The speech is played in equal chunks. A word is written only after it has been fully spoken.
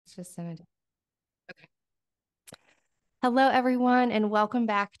It's just in a. Okay. Hello, everyone, and welcome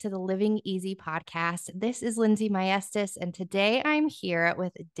back to the Living Easy podcast. This is Lindsay Maestas, and today I'm here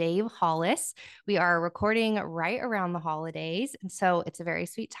with Dave Hollis. We are recording right around the holidays, and so it's a very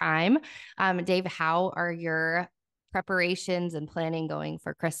sweet time. Dave, how are your preparations and planning going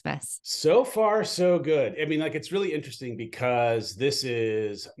for Christmas? So far, so good. I mean, like, it's really interesting because this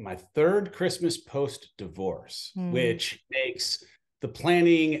is my third Christmas post-divorce, Hmm. which makes the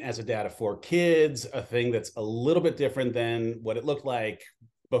planning as a dad of four kids a thing that's a little bit different than what it looked like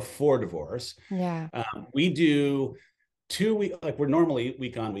before divorce. Yeah. We do 2 week, like we're normally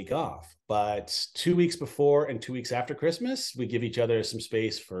week on, week off, but 2 weeks before and 2 weeks after Christmas, we give each other some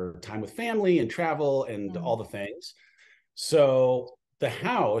space for time with family and travel and Mm. all the things. So the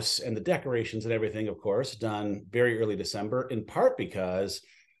house and the decorations and everything, of course, done very early December, in part because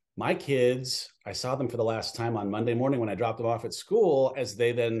my kids, I saw them for the last time on Monday morning when I dropped them off at school, as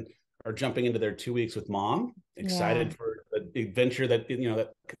they then are jumping into their 2 weeks with mom, Yeah. excited for the adventure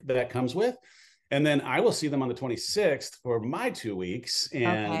that comes with. And then I will see them on the 26th for my 2 weeks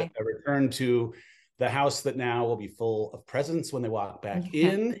and Okay. a return to the house that now will be full of presents when they walk back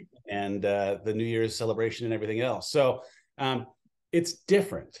Yeah. in, and the New Year's celebration and everything else. So um, it's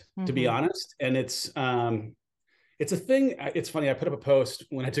different, to be Hmm. honest, and it's a thing. It's funny. I put up a post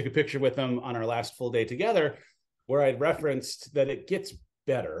when I took a picture with them on our last full day together, where I referenced that it gets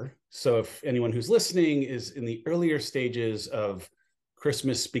better. So if anyone who's listening is in the earlier stages of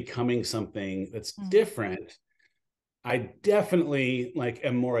Christmas becoming something that's different, I definitely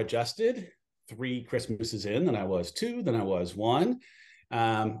am more adjusted 3 Christmases in than I was two, than I was one.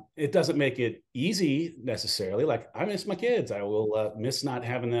 It doesn't make it easy necessarily. Like, I miss my kids. I will miss not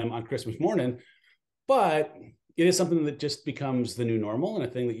having them on Christmas morning, but it is something that just becomes the new normal and a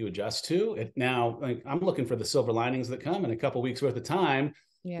thing that you adjust to. It now, like, I'm looking for the silver linings that come in a couple weeks worth of time,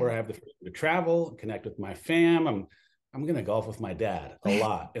 where Yeah. I have the freedom to travel, connect with my fam. I'm going to golf with my dad a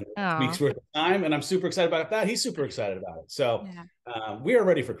lot in Oh, weeks worth of time, and I'm super excited about that. He's super excited about it. So yeah. we are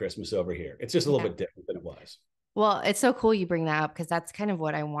ready for Christmas over here. It's just a little Yeah. bit different than it was. Well, it's so cool you bring that up because that's kind of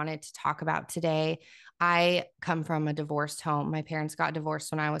what I wanted to talk about today. I come from a divorced home. My parents got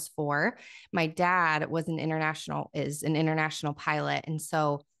divorced when I was 4. My dad is an international pilot. And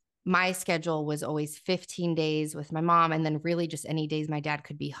so my schedule was always 15 days with my mom. And then really just any days my dad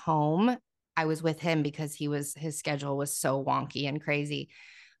could be home, I was with him because his schedule was so wonky and crazy.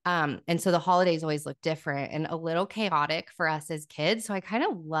 And so the holidays always look different and a little chaotic for us as kids. So I kind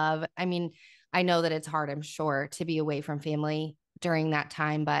of love, I mean, I know that it's hard, I'm sure, to be away from family during that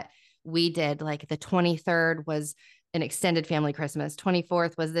time, but we did like the 23rd was an extended family Christmas,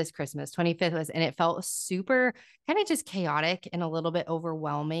 24th was this Christmas, 25th was, and it felt super kind of just chaotic and a little bit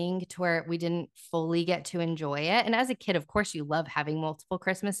overwhelming to where we didn't fully get to enjoy it. And as a kid, of course, you love having multiple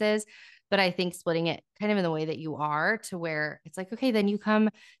Christmases, but I think splitting it kind of in the way that you are to where it's like, okay, then you come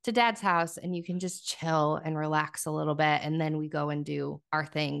to dad's house and you can just chill and relax a little bit. And then we go and do our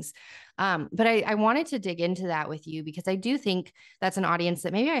things. But I wanted to dig into that with you because I do think that's an audience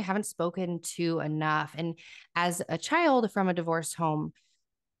that maybe I haven't spoken to enough. And as a child from a divorced home,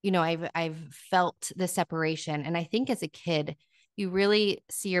 I've felt the separation. And I think as a kid, you really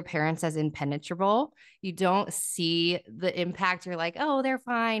see your parents as impenetrable. You don't see the impact. You're like, oh, they're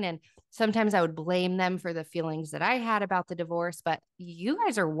fine. And sometimes I would blame them for the feelings that I had about the divorce, but you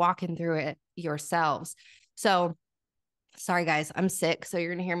guys are walking through it yourselves. So sorry, guys, I'm sick. So you're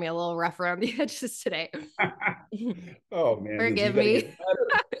going to hear me a little rough around the edges today. Oh man, Lindsay, you Forgive got to me. get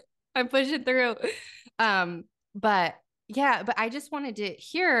better. I'm pushing through. But yeah, but I just wanted to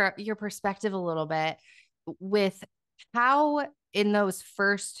hear your perspective a little bit with how in those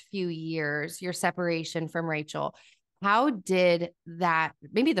first few years, your separation from Rachel, how did that,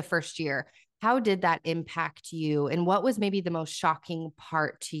 maybe the first year, how did that impact you? And what was maybe the most shocking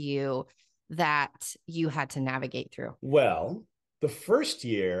part to you that you had to navigate through? Well, the first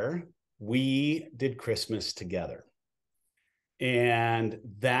year we did Christmas together. And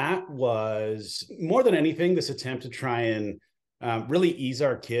that was more than anything, this attempt to try and really ease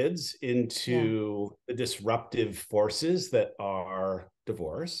our kids Yeah. into the disruptive forces that are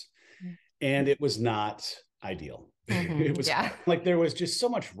divorce. Mm-hmm. And it was not ideal. It was Yeah. hard. Like, there was just so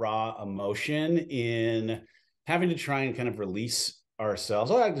much raw emotion in having to try and kind of release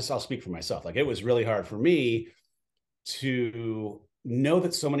ourselves. I'll speak for myself. Like, it was really hard for me to know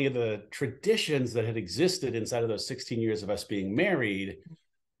that so many of the traditions that had existed inside of those 16 years of us being married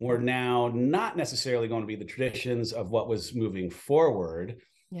were now not necessarily going to be the traditions of what was moving forward.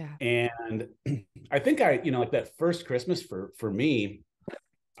 Yeah. And I think like that first Christmas for me,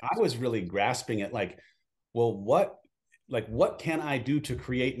 I was really grasping at, like, well, what, like, what can I do to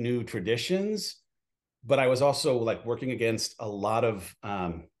create new traditions? But I was also like working against a lot of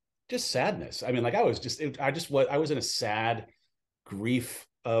just sadness. I mean, like I was in a sad grief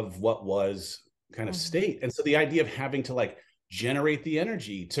of what was kind of Mm-hmm. state. And so the idea of having to like generate the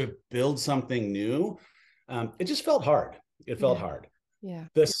energy to build something new, it just felt hard. It felt Yeah. hard. Yeah.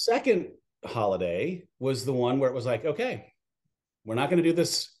 The second holiday was the one where it was like, okay, we're not going to do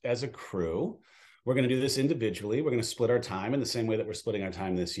this as a crew. We're going to do this individually. We're going to split our time in the same way that we're splitting our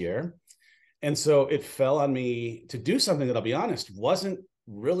time this year. And so it fell on me to do something that, I'll be honest, wasn't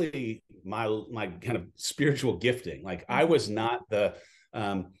really my kind of spiritual gifting. Like I Mm-hmm. was not the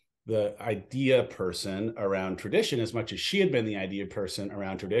idea person around tradition as much as she had been the idea person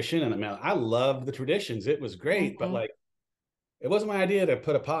around tradition. And I mean, I loved the traditions. It was great, but Mm-hmm. like it wasn't my idea to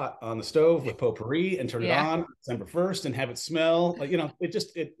put a pot on the stove with potpourri and turn it Yeah. on December 1st and have it smell like, it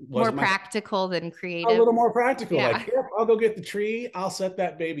More wasn't my, practical than a creative. little more practical. Yeah. Like, yep, I'll go get the tree. I'll set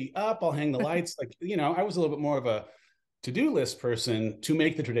that baby up. I'll hang the lights. Like, I was a little bit more of a to-do list person to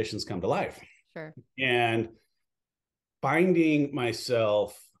make the traditions come to life. Sure. And finding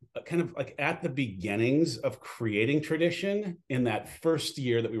myself kind of like at the beginnings of creating tradition in that first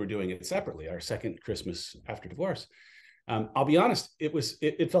year that we were doing it separately, our second Christmas after divorce. I'll be honest,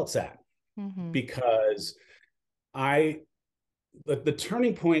 it felt sad Mm-hmm. because the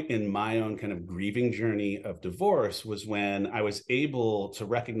turning point in my own kind of grieving journey of divorce was when I was able to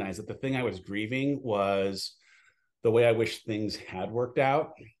recognize that the thing I was grieving was the way I wish things had worked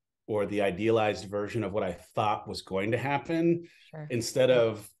out, or the idealized version of what I thought was going to happen, Sure. instead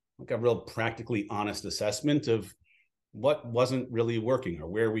of like a real practically honest assessment of what wasn't really working or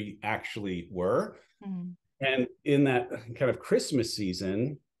where we actually were. Mm-hmm. And in that kind of Christmas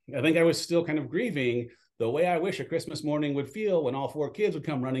season, I think I was still kind of grieving the way I wish a Christmas morning would feel when all four kids would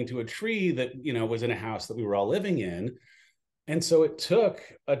come running to a tree that, was in a house that we were all living in. And so it took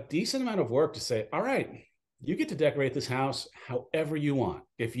a decent amount of work to say, all right, you get to decorate this house however you want.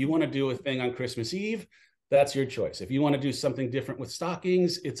 If you want to do a thing on Christmas Eve, that's your choice. If you want to do something different with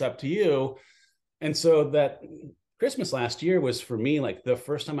stockings, it's up to you. And so that Christmas last year was for me like the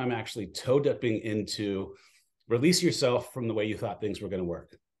first time I'm actually toe dipping into release yourself from the way you thought things were going to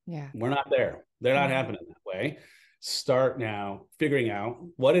work. Yeah. We're not there. They're not Mm-hmm. happening that way. Start now figuring out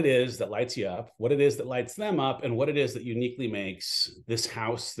what it is that lights you up, what it is that lights them up, and what it is that uniquely makes this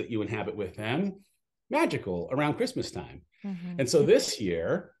house that you inhabit with them magical around Christmas time. Mm-hmm. And so this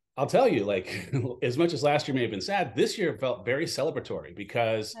year, I'll tell you, like, as much as last year may have been sad, this year felt very celebratory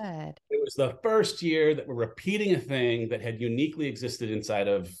because Good. it was the first year that we're repeating a thing that had uniquely existed inside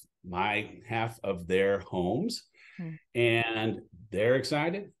of my half of their homes. Mm-hmm. And they're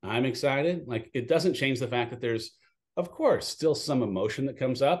excited. I'm excited. Like, it doesn't change the fact that there's, of course, still some emotion that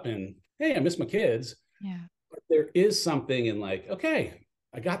comes up and, hey, I miss my kids. Yeah. But there is something in like, okay,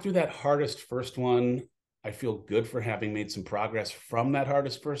 I got through that hardest first one. I feel good for having made some progress from that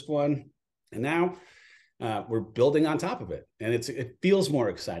hardest first one. And now we're building on top of it. And it feels more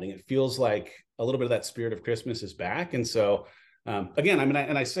exciting. It feels like a little bit of that spirit of Christmas is back. And so, again, I mean,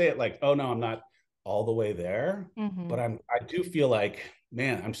 I say it like, oh, no, I'm not all the way there. Mm-hmm. But I do feel like,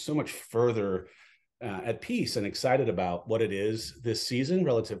 man, I'm so much further at peace and excited about what it is this season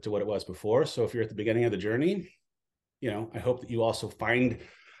relative to what it was before. So if you're at the beginning of the journey, I hope that you also find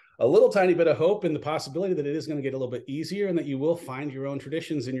a little tiny bit of hope in the possibility that it is going to get a little bit easier and that you will find your own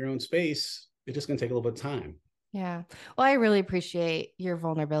traditions in your own space. It's just going to take a little bit of time. Yeah. Well, I really appreciate your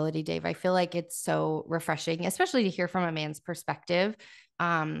vulnerability, Dave. I feel like it's so refreshing, especially to hear from a man's perspective,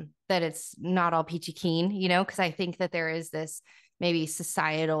 that it's not all peachy keen, because I think that there is this maybe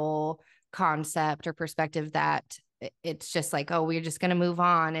societal concept or perspective that it's just like, oh, we're just going to move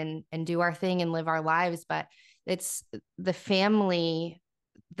on and do our thing and live our lives. But it's the family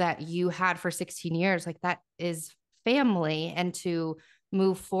that you had for 16 years, like that is family. And to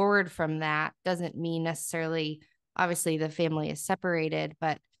move forward from that doesn't mean necessarily, obviously the family is separated,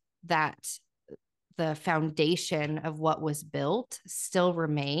 but that the foundation of what was built still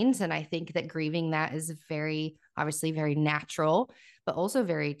remains. And I think that grieving that is obviously very natural, but also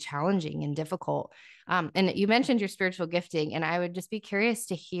very challenging and difficult. And you mentioned your spiritual gifting, and I would just be curious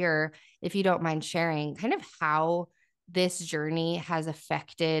to hear, if you don't mind sharing, kind of how this journey has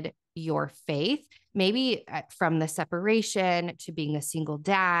affected your faith, maybe from the separation to being a single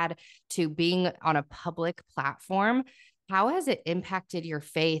dad to being on a public platform. How has it impacted your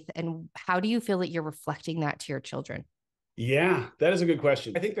faith, and how do you feel that you're reflecting that to your children? Yeah, that is a good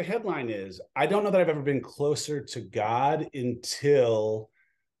question. I think the headline is, I don't know that I've ever been closer to God until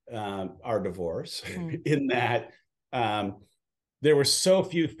our divorce, in that there were so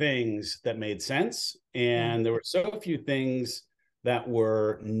few things that made sense, and there were so few things that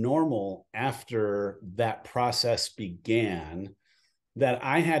were normal after that process began, that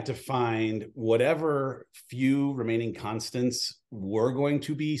I had to find whatever few remaining constants were going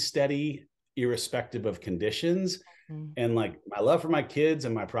to be steady, irrespective of conditions. And like my love for my kids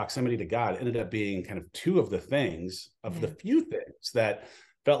and my proximity to God ended up being kind of two of the things, of the few things that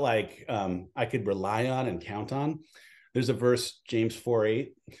felt like I could rely on and count on. There's a verse, James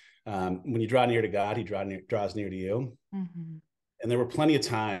 4:8, when you draw near to God, he draws near to you. And there were plenty of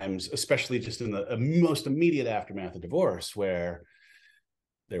times, especially just in the most immediate aftermath of divorce, where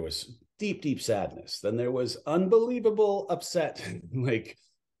there was deep, deep sadness. Then there was unbelievable upset, like,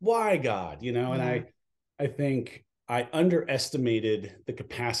 why God, you know? And I think I underestimated the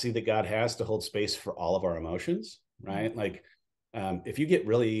capacity that God has to hold space for all of our emotions, right? Like, if you get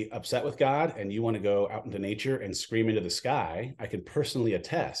really upset with God and you want to go out into nature and scream into the sky, I can personally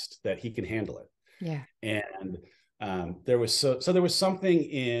attest that he can handle it. Yeah. And there was there was something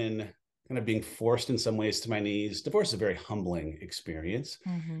in kind of being forced in some ways to my knees. Divorce is a very humbling experience.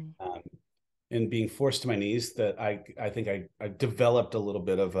 And being forced to my knees, that I think I developed a little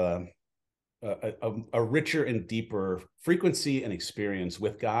bit of a richer and deeper frequency and experience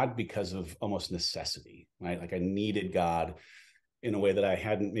with God because of almost necessity, right? Like I needed God in a way that I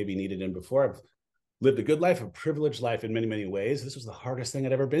hadn't maybe needed him before. I've lived a good life, a privileged life in many, many ways. This was the hardest thing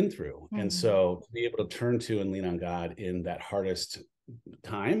I'd ever been through. And so to be able to turn to and lean on God in that hardest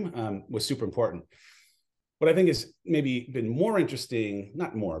time was super important. What I think is maybe been more interesting,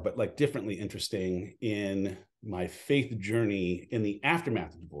 not more, but like differently interesting in my faith journey in the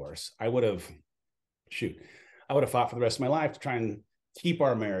aftermath of divorce, I would have fought for the rest of my life to try and keep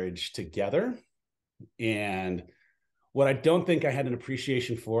our marriage together. And what I don't think I had an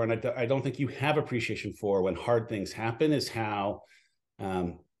appreciation for, and I don't think you have appreciation for when hard things happen, is how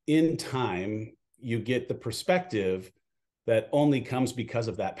in time you get the perspective that only comes because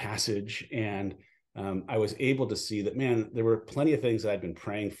of that passage. And I was able to see that, man, there were plenty of things that I'd been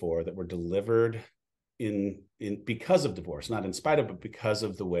praying for that were delivered in because of divorce, not in spite of, but because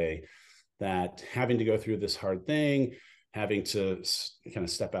of the way that having to go through this hard thing, having to kind of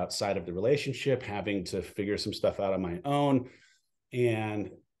step outside of the relationship, having to figure some stuff out on my own. And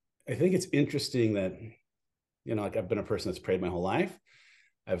I think it's interesting that, you know, like I've been a person that's prayed my whole life.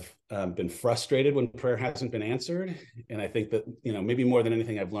 I've been frustrated when prayer hasn't been answered. And I think that, you know, maybe more than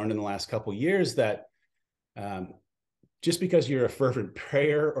anything I've learned in the last couple of years, that just because you're a fervent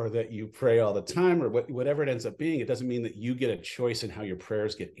prayer or that you pray all the time or whatever it ends up being, it doesn't mean that you get a choice in how your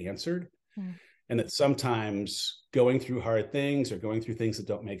prayers get answered. And that sometimes going through hard things or going through things that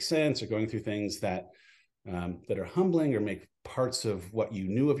don't make sense or going through things that that are humbling or make parts of what you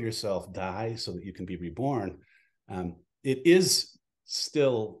knew of yourself die so that you can be reborn, it is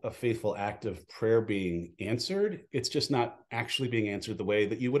still a faithful act of prayer being answered. It's just not actually being answered the way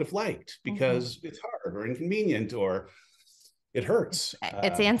that you would have liked because it's hard or inconvenient or it hurts.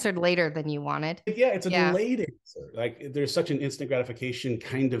 It's answered later than you wanted. Yeah, it's a delayed answer. Like there's such an instant gratification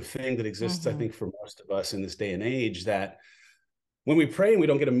kind of thing that exists, I think, for most of us in this day and age, that when we pray and we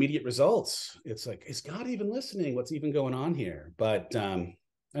don't get immediate results, it's like, is God even listening? What's even going on here? But I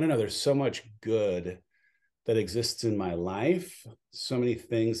don't know, there's so much good that exists in my life, so many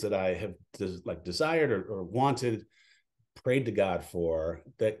things that I have desired or wanted, prayed to God for,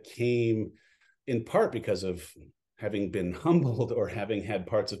 that came in part because of having been humbled or having had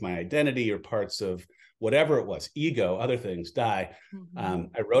parts of my identity or parts of whatever it was, ego, other things die.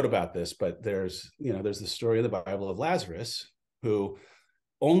 I wrote about this, but there's the story of the Bible of Lazarus, who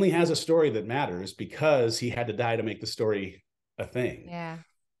only has a story that matters because he had to die to make the story a thing. Yeah.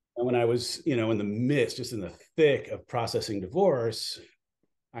 And when I was, in the midst, just in the thick of processing divorce,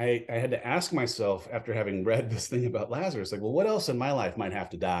 I had to ask myself, after having read this thing about Lazarus, like, well, what else in my life might have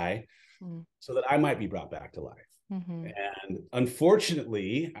to die so that I might be brought back to life? And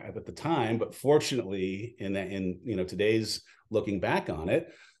unfortunately, at the time, but fortunately, in today's looking back on it,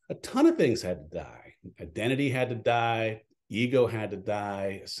 a ton of things had to die. Identity had to die, ego had to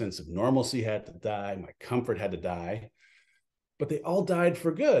die, a sense of normalcy had to die, my comfort had to die. But they all died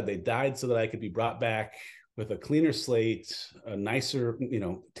for good. They died so that I could be brought back with a cleaner slate, a nicer,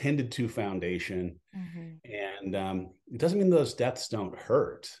 tended to foundation. And it doesn't mean those deaths don't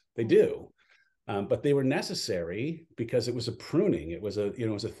hurt. They do. But they were necessary because it was a pruning. It was a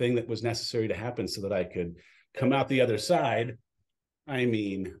thing that was necessary to happen so that I could come out the other side. I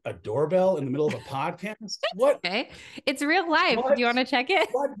mean, a doorbell in the middle of a podcast? What? Okay. It's real life. Do you want to check it?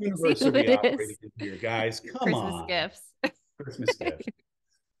 What universe are we operating in here, guys? Come on. Christmas gifts. Christmas gifts.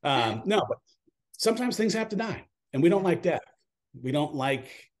 No, but sometimes things have to die, and we don't like death. We don't like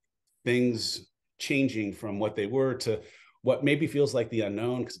things changing from what they were to what maybe feels like the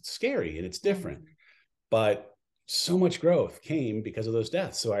unknown, because it's scary and it's different. But so much growth came because of those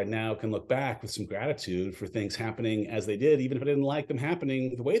deaths. So I now can look back with some gratitude for things happening as they did, even if I didn't like them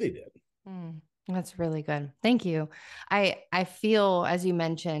happening the way they did. That's really good. Thank you. I feel, as you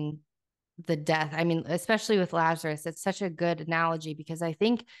mentioned, the death. I mean, especially with Lazarus, it's such a good analogy, because I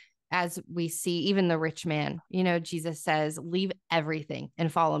think as we see, even the rich man, Jesus says, leave everything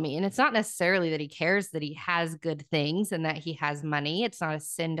and follow me. And it's not necessarily that he cares that he has good things and that he has money. It's not a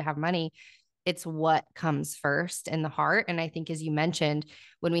sin to have money. It's what comes first in the heart. And I think, as you mentioned,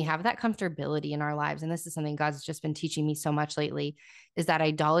 when we have that comfortability in our lives, and this is something God's just been teaching me so much lately, is that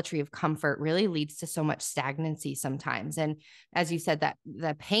idolatry of comfort really leads to so much stagnancy sometimes. And as you said, that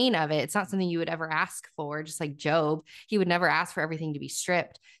the pain of it, it's not something you would ever ask for. Just like Job, he would never ask for everything to be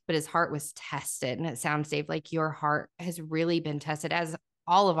stripped, but his heart was tested. And it sounds, Dave, like your heart has really been tested, as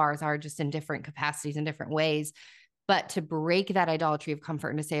all of ours are, just in different capacities in different ways. But to break that idolatry of comfort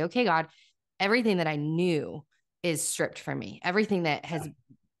and to say, okay, God, everything that I knew is stripped from me. Everything that has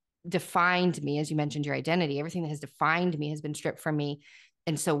defined me, as you mentioned, your identity, everything that has defined me has been stripped from me.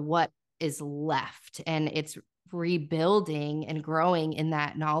 And so what is left? And it's rebuilding and growing in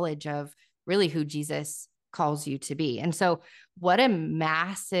that knowledge of really who Jesus calls you to be. And so what a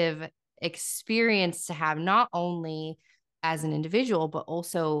massive experience to have, not only as an individual, but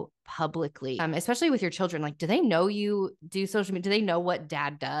also publicly, especially with your children. Like, do they know you do social media? Do they know what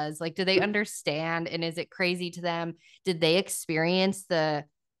dad does? Like, do they understand? And is it crazy to them? Did they experience the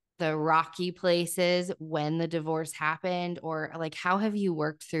rocky places when the divorce happened? Or like, how have you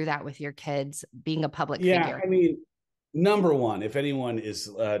worked through that with your kids being a public figure? I mean, number one, if anyone is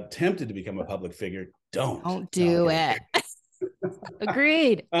tempted to become a public figure, don't. Do it.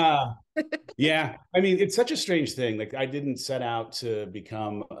 Agreed. Yeah, I mean, it's such a strange thing. Like, I didn't set out to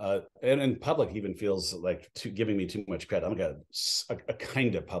become and public even feels like giving me too much credit. I'm like a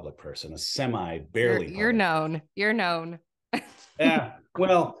kind of public person, a semi barely you're known. You're known. Yeah,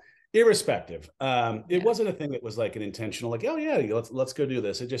 well, irrespective, it wasn't a thing that was like an intentional, like, oh yeah, let's go do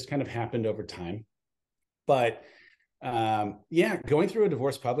this. It just kind of happened over time. But going through a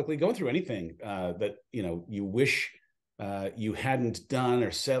divorce publicly, going through anything that you wish you hadn't done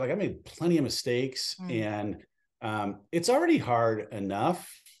or said. Like, I made plenty of mistakes, and it's already hard enough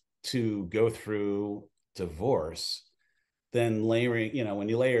to go through divorce. Then layering, when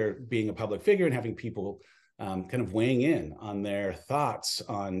you layer being a public figure and having people kind of weighing in on their thoughts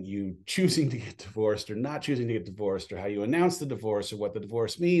on you choosing to get divorced or not choosing to get divorced, or how you announce the divorce or what the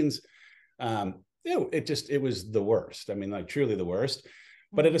divorce means. It was the worst. I mean, like, truly the worst.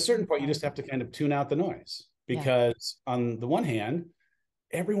 But at a certain point, you just have to kind of tune out the noise, because on the one hand,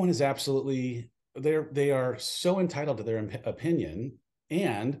 everyone is absolutely they are so entitled to their opinion,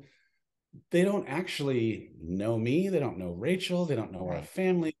 and they don't actually know me. They don't know Rachel. They don't know our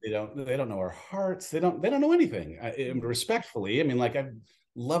family. They don't know our hearts. They don't know anything. Respectfully, I mean, like, I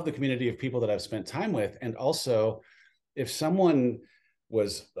love the community of people that I've spent time with. And also, if someone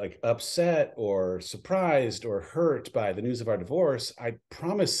was like upset or surprised or hurt by the news of our divorce, I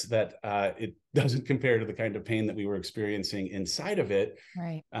promise that it doesn't compare to the kind of pain that we were experiencing inside of it.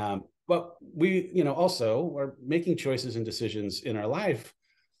 Right. But we, also are making choices and decisions in our life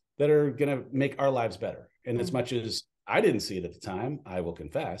that are going to make our lives better. And as much as I didn't see it at the time, I will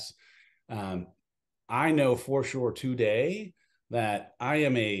confess, I know for sure today that I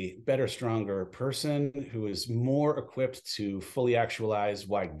am a better, stronger person who is more equipped to fully actualize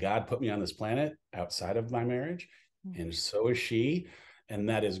why God put me on this planet outside of my marriage. And so is she. And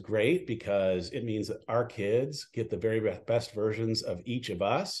that is great, because it means that our kids get the very best versions of each of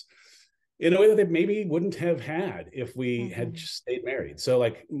us in a way that they maybe wouldn't have had if we had just stayed married. So,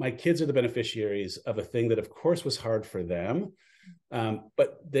 like, my kids are the beneficiaries of a thing that, of course, was hard for them.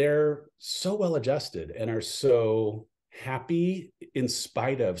 But they're so well adjusted and are so happy in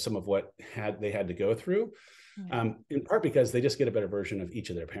spite of some of what they had to go through, in part because they just get a better version of each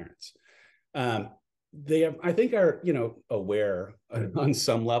of their parents. They I think are aware on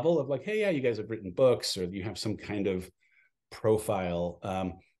some level of, like, hey, yeah, you guys have written books, or you have some kind of profile.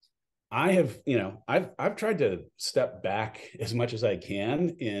 I have, I've tried to step back as much as I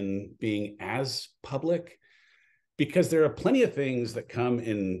can in being as public, because there are plenty of things that come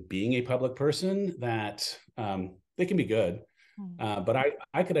in being a public person that they can be good. But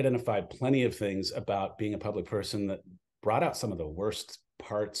I could identify plenty of things about being a public person that brought out some of the worst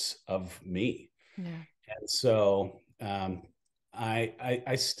parts of me. Yeah. And so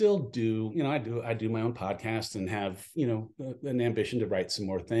I still do, I do my own podcast and have, an ambition to write some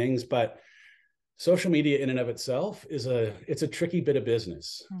more things, but social media in and of itself it's a tricky bit of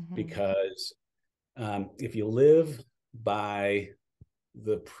business, because if you live by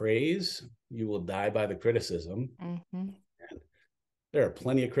the praise, you will die by the criticism. And there are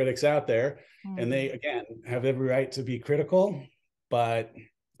plenty of critics out there, and they, again, have every right to be critical. But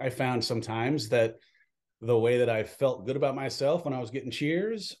I found sometimes that the way that I felt good about myself when I was getting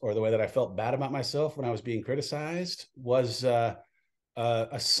cheers, or the way that I felt bad about myself when I was being criticized, was a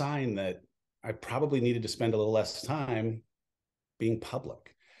sign that I probably needed to spend a little less time being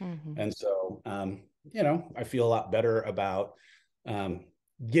public. And so, I feel a lot better about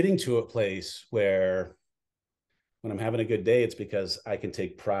getting to a place where when I'm having a good day, it's because I can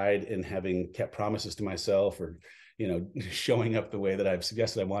take pride in having kept promises to myself, or, showing up the way that I've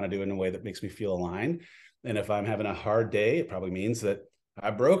suggested I want to do, in a way that makes me feel aligned. And if I'm having a hard day, it probably means that I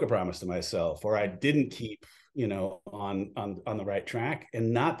broke a promise to myself, or I didn't keep, on the right track.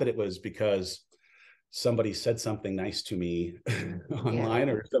 And not that it was because somebody said something nice to me online,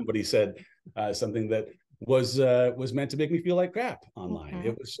 or somebody said something that was meant to make me feel like crap online.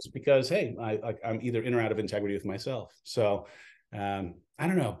 It was just because, hey, I'm either in or out of integrity with myself. So I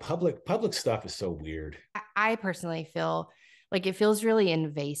don't know. Public stuff is so weird. I personally feel like it feels really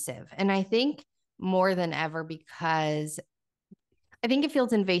invasive. And I think more than ever, because I think it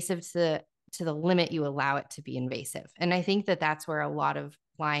feels invasive to the limit you allow it to be invasive. And I think that that's where a lot of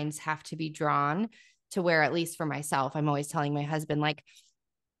lines have to be drawn, to where, at least for myself, I'm always telling my husband, like,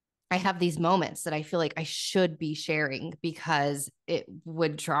 I have these moments that I feel like I should be sharing because it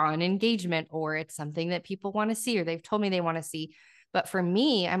would draw an engagement, or it's something that people want to see, or they've told me they want to see. But for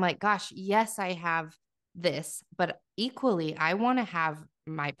me, I'm like, gosh, yes, I have this, but equally, I want to have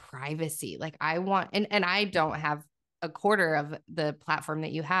my privacy. Like, I want, and I don't have a quarter of the platform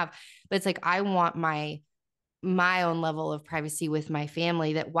that you have, but it's like, I want my own level of privacy with my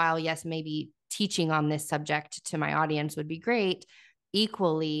family, that while, yes, maybe teaching on this subject to my audience would be great,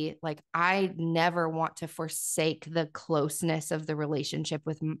 equally, like, I never want to forsake the closeness of the relationship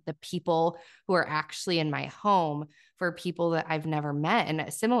with the people who are actually in my home, for people that I've never met.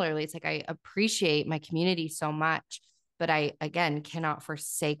 And similarly, it's like, I appreciate my community so much, but I, again, cannot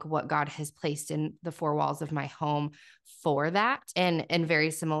forsake what God has placed in the four walls of my home for that. And very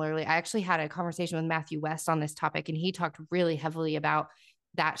similarly, I actually had a conversation with Matthew West on this topic, and he talked really heavily about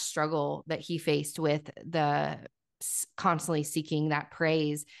that struggle that he faced with the constantly seeking that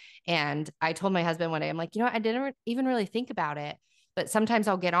praise. And I told my husband one day, I'm like, I didn't even really think about it, but sometimes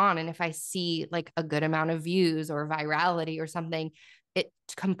I'll get on, and if I see like a good amount of views or virality or something, it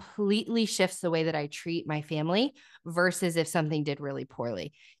completely shifts the way that I treat my family, versus if something did really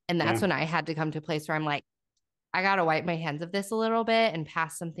poorly. And that's when I had to come to a place where I'm like, I got to wipe my hands of this a little bit and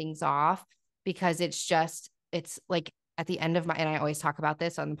pass some things off, because it's like, at the end of and I always talk about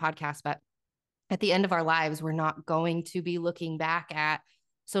this on the podcast, but at the end of our lives, we're not going to be looking back at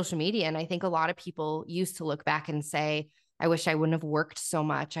social media. And I think a lot of people used to look back and say, I wish I wouldn't have worked so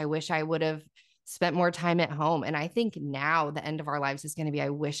much. I wish I would have spent more time at home. And I think now the end of our lives is going to be,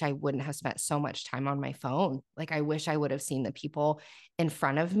 I wish I wouldn't have spent so much time on my phone. Like, I wish I would have seen the people in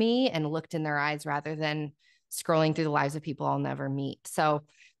front of me and looked in their eyes, rather than scrolling through the lives of people I'll never meet. So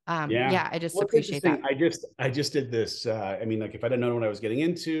I just appreciate that. I just did this. Like, if I didn't know what I was getting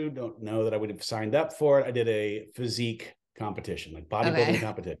into, don't know that I would have signed up for it. I did a physique competition, like bodybuilding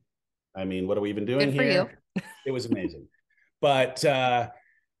competition. I mean, what are we even doing Good for here? You. It was amazing. But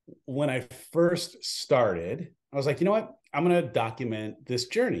when I first started, I was like, you know what? I'm going to document this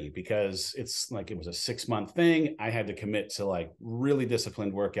journey, because it's like, it was a 6-month thing. I had to commit to like really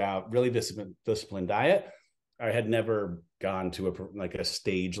disciplined workout, really disciplined diet. I had never gone to a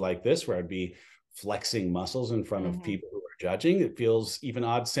stage like this where I'd be flexing muscles in front of people who are judging. It feels even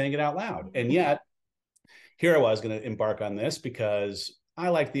odd saying it out loud. And yet here I was going to embark on this, because I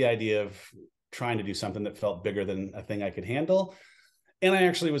liked the idea of trying to do something that felt bigger than a thing I could handle. And I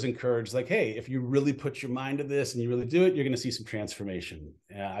actually was encouraged, like, hey, if you really put your mind to this and you really do it, you're going to see some transformation.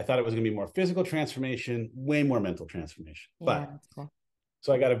 I thought it was going to be more physical transformation, way more mental transformation. Yeah, but that's cool.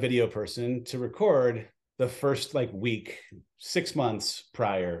 So I got a video person to record the first week, 6 months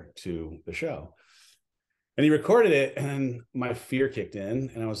prior to the show. And he recorded it, and my fear kicked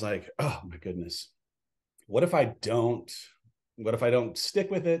in, and I was like, oh my goodness, what if I don't stick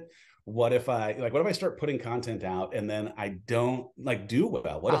with it? What if I start putting content out and then I don't do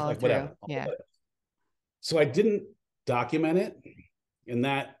well? What if whatever? Yeah. So I didn't document it. And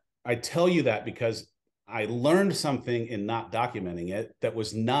that, I tell you that because I learned something in not documenting it that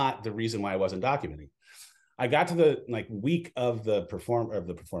was not the reason why I wasn't documenting. I got to the week of the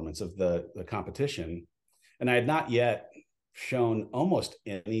performance of the competition, and I had not yet shown almost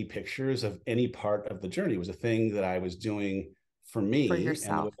any pictures of any part of the journey. It was a thing that I was doing for For me, and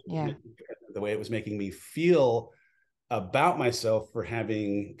yourself. Yeah. the way it was making me feel about myself for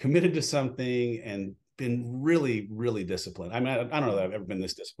having committed to something and been really, really disciplined. I mean, I don't know that I've ever been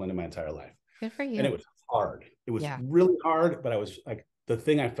this disciplined in my entire life. Good for And you. it was hard. It was Yeah. really hard, but I was like, the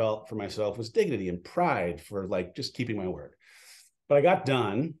thing I felt for myself was dignity and pride for like just keeping my word. But I got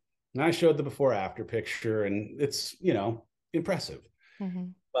done and I showed the before after picture, and it's, impressive. Mm-hmm.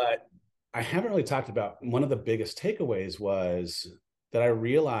 But I haven't really talked about one of the biggest takeaways was that I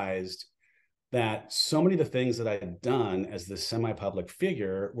realized that so many of the things that I had done as this semi-public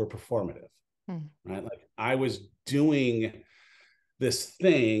figure were performative, right? Like I was doing this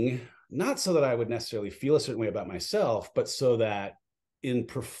thing, not so that I would necessarily feel a certain way about myself, but so that in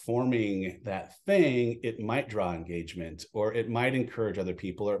performing that thing, it might draw engagement, or it might encourage other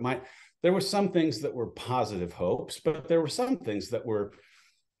people, or there were some things that were positive hopes, but there were some things that were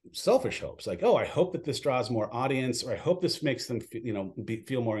selfish hopes, like, oh, I hope that this draws more audience, or I hope this makes them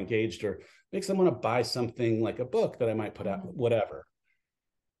feel more engaged, or makes them want to buy something like a book that I might put out, whatever.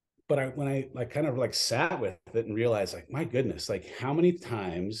 But when I like kind of like sat with it and realized, like, my goodness, like how many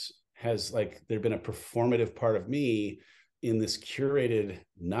times has like there been a performative part of me in this curated,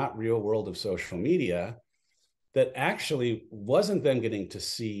 not real world of social media that actually wasn't them getting to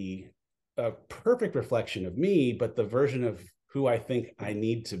see a perfect reflection of me, but the version of who I think I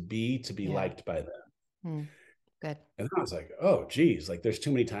need to be liked by them. Good. And I was like, oh, geez, like there's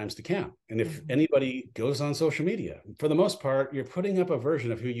too many times to count. And if anybody goes on social media, for the most part, you're putting up a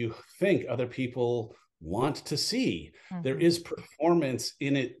version of who you think other people want to see. There is performance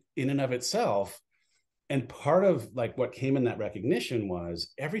in it, in and of itself. And part of like what came in that recognition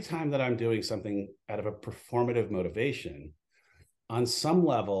was every time that I'm doing something out of a performative motivation, on some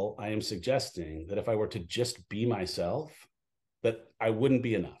level, I am suggesting that if I were to just be myself, that I wouldn't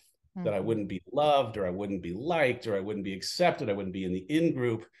be enough, that I wouldn't be loved, or I wouldn't be liked, or I wouldn't be accepted, I wouldn't be in the in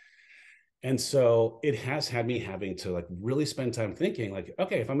group. And so it has had me having to like really spend time thinking like,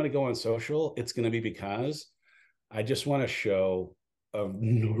 okay, if I'm going to go on social, it's going to be because I just want to show a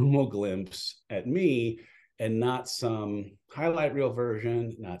normal glimpse at me, and not some highlight reel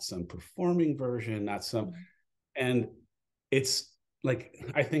version, not some performing version, not some, and it's like,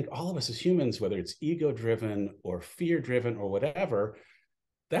 I think all of us as humans, whether it's ego driven or fear driven or whatever,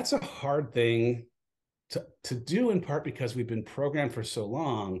 that's a hard thing to do, in part because we've been programmed for so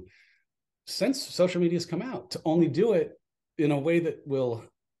long since social media has come out to only do it in a way that will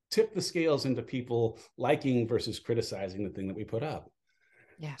tip the scales into people liking versus criticizing the thing that we put up.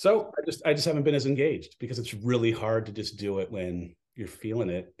 Yeah. So I just haven't been as engaged, because it's really hard to just do it when you're feeling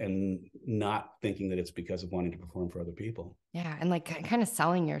it and not thinking that it's because of wanting to perform for other people. Yeah. And like kind of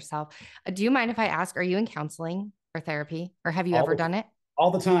selling yourself. Do you mind if I ask, are you in counseling or therapy, or have you ever done it? All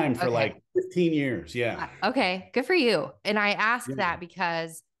the time for Okay. like 15 years. Yeah. Okay. Good for you. And I ask Yeah. that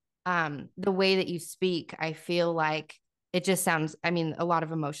because the way that you speak, I feel like it just sounds, I mean, a lot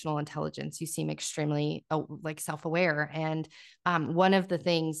of emotional intelligence. You seem extremely like self-aware. And one of the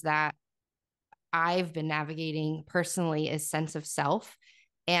things that I've been navigating personally is sense of self,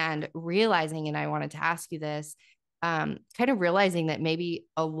 and realizing, and I wanted to ask you this, kind of realizing that maybe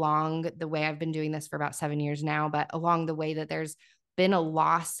along the way, I've been doing this for about 7 years now, but along the way that there's been a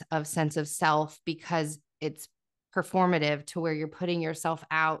loss of sense of self because it's performative, to where you're putting yourself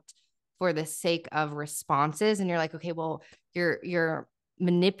out for the sake of responses. And you're like, okay, well, you're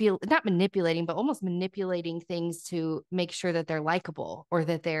not manipulating, but almost manipulating things to make sure that they're likable, or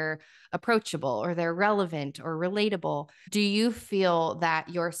that they're approachable, or they're relevant or relatable. Do you feel that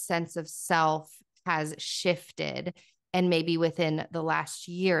your sense of self has shifted? And maybe within the last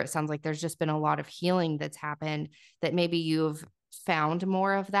year, it sounds like there's just been a lot of healing that's happened, that maybe you've found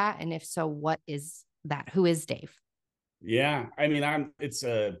more of that. And if so, what is that? Who is Dave? Yeah. I mean, it's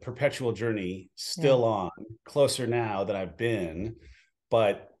a perpetual journey still on, closer now than I've been.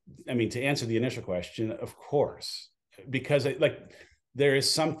 But I mean, to answer the initial question, of course, because there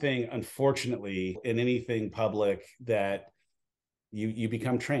is something, unfortunately, in anything public that you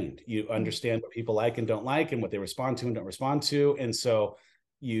become trained. You understand what people like and don't like, and what they respond to and don't respond to. And so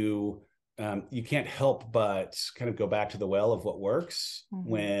you can't help but kind of go back to the well of what works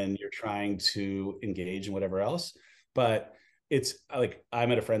when you're trying to engage in whatever else. But it's like,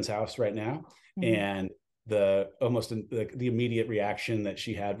 I'm at a friend's house right now, and the immediate reaction that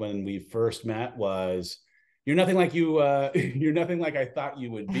she had when we first met was, "You're nothing like you're nothing like I thought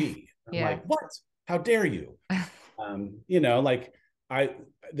you would be." I'm like, "What? How dare you?" Like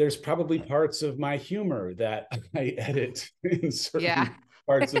there's probably parts of my humor that I edit in certain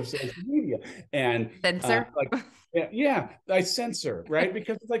parts of social media. And Censor. like, yeah, I censor, right?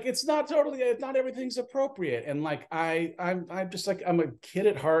 Because like it's not everything's appropriate. And like I'm just like, I'm a kid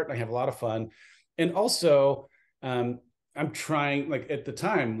at heart and I have a lot of fun. And also I'm trying, like at the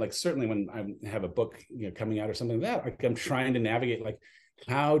time, like certainly when I have a book, coming out or something like that, like I'm trying to navigate, like,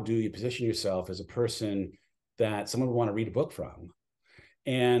 how do you position yourself as a person that someone would want to read a book from?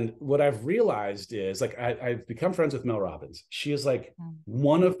 And what I've realized is, like, I've become friends with Mel Robbins. She is like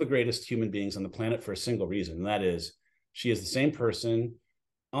one of the greatest human beings on the planet for a single reason. And that is, she is the same person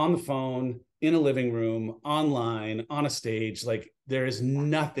on the phone, in a living room, online, on a stage. Like, there is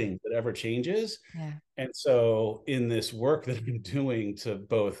nothing that ever changes. Yeah. And so in this work that I'm doing to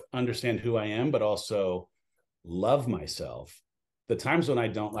both understand who I am, but also love myself, the times when I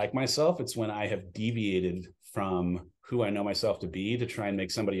don't like myself, it's when I have deviated from who I know myself to be to try and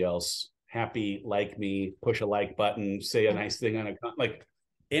make somebody else happy, like me, push a like button, say a nice thing on a, like,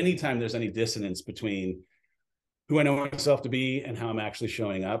 anytime there's any dissonance between who I know myself to be and how I'm actually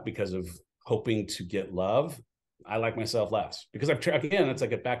showing up because of hoping to get love, I like myself less. Because again, it's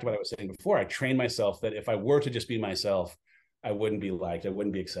like, back to what I was saying before. I trained myself that if I were to just be myself, I wouldn't be liked, I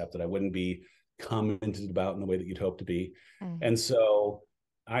wouldn't be accepted, I wouldn't be commented about in the way that you'd hope to be. And so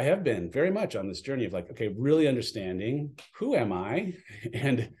I have been very much on this journey of like, okay, really understanding who am I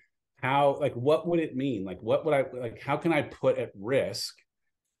and how, like, what would it mean? Like, what would I, like, how can I put at risk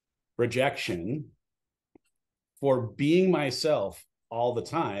rejection for being myself all the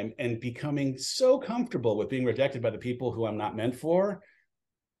time and becoming so comfortable with being rejected by the people who I'm not meant for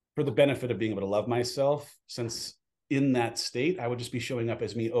the benefit of being able to love myself, since in that state, I would just be showing up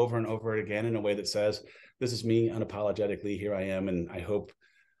as me over and over again in a way that says, this is me unapologetically, here I am. And I hope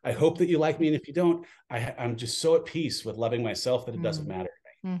that you like me. And if you don't, I'm just so at peace with loving myself that it doesn't matter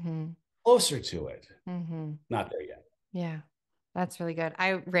to me. Closer to it. Not there yet. Yeah. That's really good.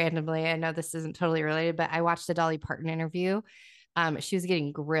 I know this isn't totally related, but I watched the Dolly Parton interview. She was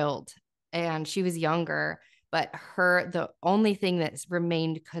getting grilled and she was younger, but the only thing that's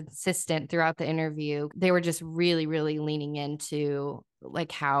remained consistent throughout the interview, they were just really, really leaning into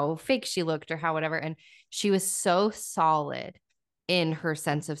like how fake she looked or how whatever. And she was so solid in her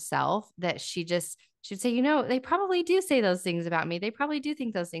sense of self that she'd say, they probably do say those things about me. They probably do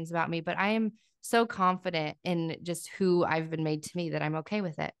think those things about me, but I am so confident in just who I've been made to me that I'm okay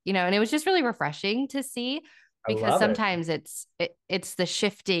with it, and it was just really refreshing to see, because sometimes it's the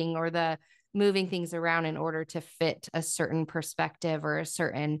shifting or the moving things around in order to fit a certain perspective or a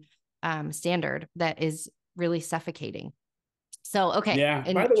certain standard that is really suffocating. So, okay. Yeah.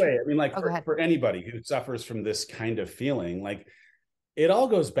 By the way, I mean, like, for anybody who suffers from this kind of feeling, like, it all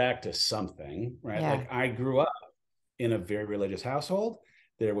goes back to something, right? Yeah. Like, I grew up in a very religious household.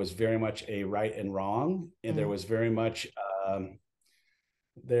 There was very much a right and wrong, and there was very much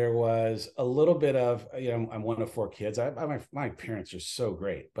there was a little bit of, I'm one of 4 kids. My parents are so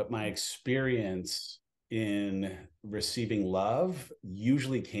great, but my experience in receiving love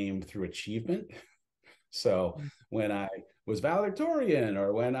usually came through achievement. So when I was valedictorian,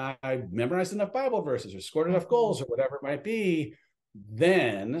 or when I memorized enough Bible verses or scored enough goals or whatever it might be,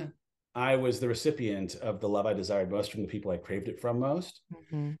 then I was the recipient of the love I desired most from the people I craved it from most.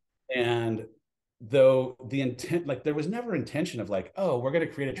 And though the intent, like, there was never intention of like, oh, we're going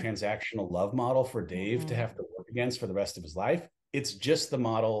to create a transactional love model for Dave to have to work against for the rest of his life. It's just the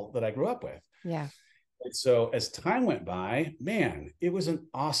model that I grew up with. Yeah. And so as time went by, man, it was an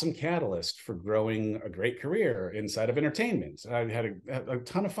awesome catalyst for growing a great career inside of entertainment. I had a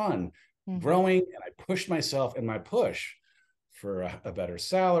ton of fun growing, and I pushed myself, and my push for a better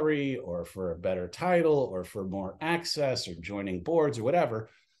salary or for a better title or for more access or joining boards or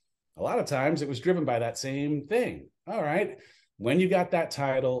whatever, a lot of times it was driven by that same thing. All right, when you got that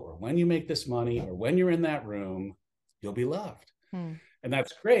title, or when you make this money, or when you're in that room, you'll be loved. And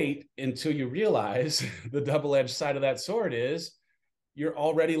that's great until you realize the double-edged side of that sword is you're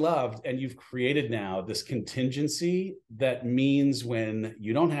already loved, and you've created now this contingency that means when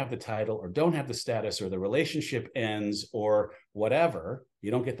you don't have the title or don't have the status, or the relationship ends, or whatever,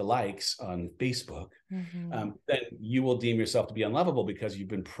 you don't get the likes on Facebook, then you will deem yourself to be unlovable, because you've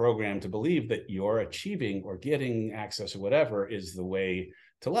been programmed to believe that you're achieving or getting access or whatever is the way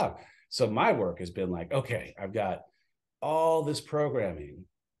to love. So my work has been like, okay, I've got all this programming,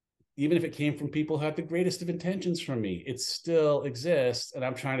 even if it came from people who had the greatest of intentions from me, it still exists. And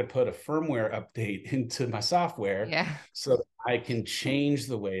I'm trying to put a firmware update into my software so that I can change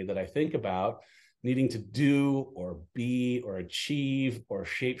the way that I think about needing to do or be or achieve or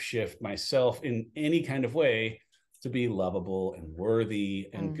shapeshift myself in any kind of way to be lovable and worthy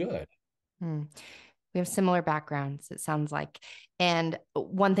and good. We have similar backgrounds, it sounds like. And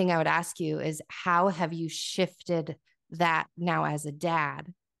one thing I would ask you is, how have you shifted that now as a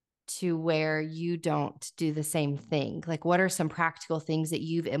dad to where you don't do the same thing? Like, what are some practical things that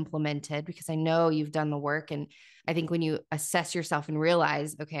you've implemented? Because I know you've done the work. And I think when you assess yourself and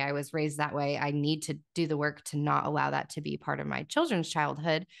realize, okay, I was raised that way, I need to do the work to not allow that to be part of my children's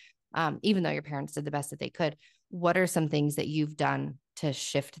childhood, even though your parents did the best that they could. What are some things that you've done to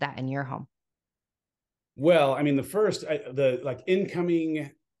shift that in your home? Well, I mean, the like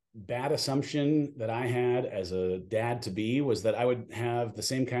incoming bad assumption that I had as a dad to be was that I would have the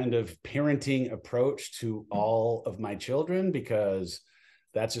same kind of parenting approach to all of my children, because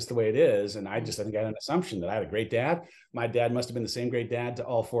that's just the way it is. And I think I had an assumption that I had a great dad. My dad must have been the same great dad to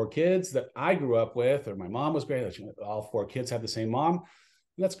all four kids that I grew up with, or my mom was great. All four kids had the same mom.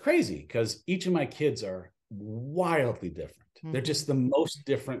 And that's crazy, because each of my kids are wildly different. They're just the most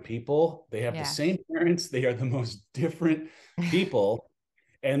different people. They have the same parents. They are the most different people.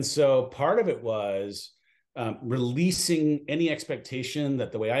 And so part of it was releasing any expectation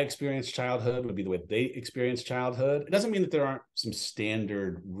that the way I experienced childhood would be the way they experienced childhood. It doesn't mean that there aren't some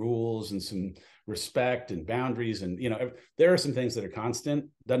standard rules and some respect and boundaries. And, there are some things that are constant.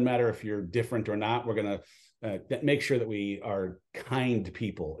 Doesn't matter if you're different or not. We're going to make sure that we are kind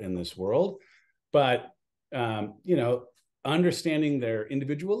people in this world. But, understanding their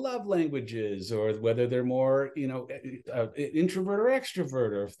individual love languages, or whether they're more, introvert or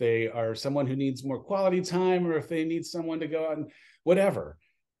extrovert, or if they are someone who needs more quality time, or if they need someone to go out and whatever.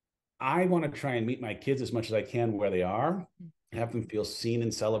 I want to try and meet my kids as much as I can where they are, have them feel seen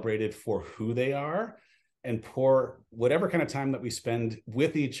and celebrated for who they are, and pour whatever kind of time that we spend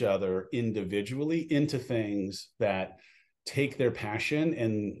with each other individually into things that take their passion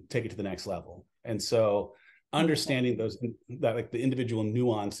and take it to the next level. And so understanding that like the individual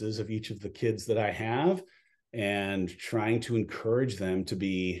nuances of each of the kids that I have, and trying to encourage them to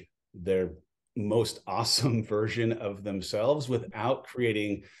be their most awesome version of themselves without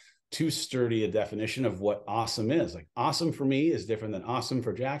creating too sturdy a definition of what awesome is. Like, awesome for me is different than awesome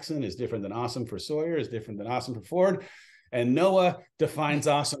for Jackson, is different than awesome for Sawyer, is different than awesome for Ford. And Noah defines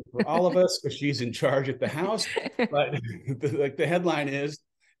awesome for all of us because she's in charge at the house. But the headline is,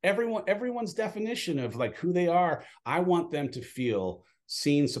 everyone's definition of like who they are. I want them to feel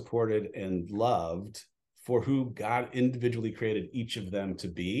seen, supported, and loved for who God individually created each of them to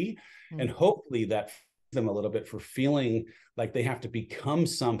be. And hopefully that them a little bit for feeling like they have to become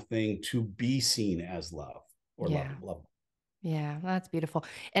something to be seen as love or love. Yeah, that's beautiful.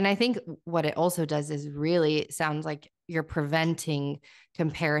 And I think what it also does is really sounds like you're preventing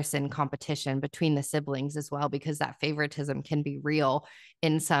comparison competition between the siblings as well, because that favoritism can be real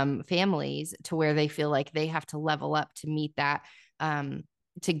in some families to where they feel like they have to level up to meet that,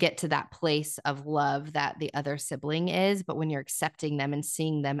 to get to that place of love that the other sibling is. But when you're accepting them and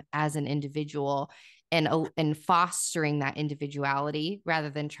seeing them as an individual and fostering that individuality rather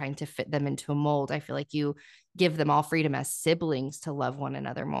than trying to fit them into a mold, I feel like you give them all freedom as siblings to love one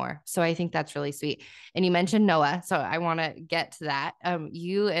another more. So I think that's really sweet. And you mentioned Noah, so I want to get to that.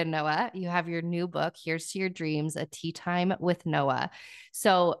 You and Noah, you have your new book, Here's to Your Dreams, A Tea Time with Noah.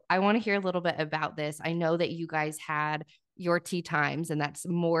 So I want to hear a little bit about this. I know that you guys had your tea times and that's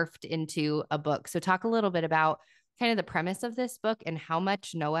morphed into a book. So talk a little bit about kind of the premise of this book and how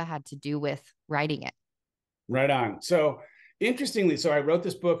much Noah had to do with writing it. Right on. So interestingly, I wrote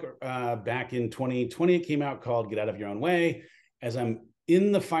this book back in 2020. It came out, called Get Out of Your Own Way. As I'm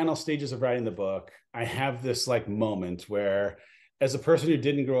in the final stages of writing the book, I have this like moment where, as a person who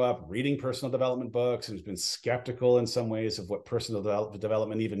didn't grow up reading personal development books and has been skeptical in some ways of what personal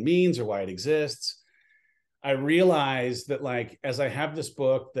development even means or why it exists, I realized that, like, as I have this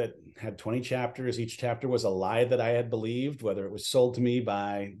book that had 20 chapters, each chapter was a lie that I had believed, whether it was sold to me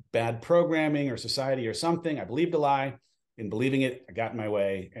by bad programming or society or something. I believed a lie. In believing it, I got in my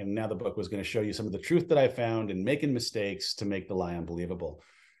way. And now the book was going to show you some of the truth that I found in making mistakes to make the lie unbelievable.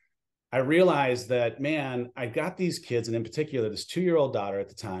 I realized that, man, I got these kids, and in particular, this 2-year-old daughter at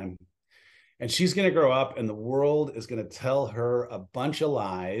the time, and she's going to grow up and the world is going to tell her a bunch of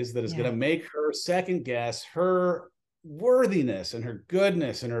lies that is going to make her second guess her worthiness and her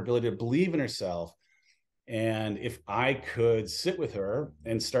goodness and her ability to believe in herself. And if I could sit with her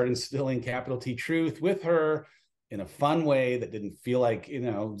and start instilling capital T truth with her in a fun way that didn't feel like,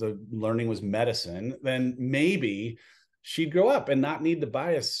 the learning was medicine, then maybe she'd grow up and not need to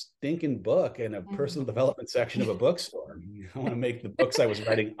buy a stinking book in a personal development section of a bookstore. I want to make the books I was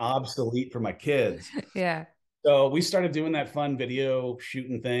writing obsolete for my kids. Yeah. So we started doing that fun video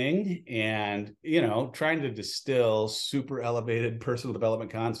shooting thing and, trying to distill super elevated personal development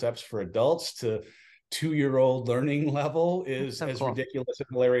concepts for adults to 2-year-old learning level That's is so as cool. ridiculous and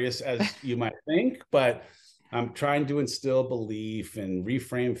hilarious as you might think, but I'm trying to instill belief and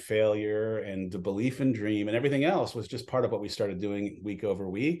reframe failure, and the belief and dream and everything else was just part of what we started doing week over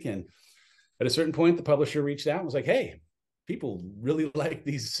week. And at a certain point, the publisher reached out and was like, hey, people really like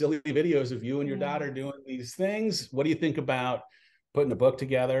these silly videos of you and your Yeah. daughter doing these things. What do you think about putting a book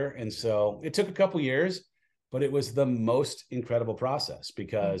together? And so it took a couple years, but it was the most incredible process,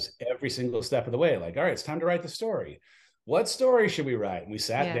 because every single step of the way, like, all right, it's time to write the story. What story should we write? And we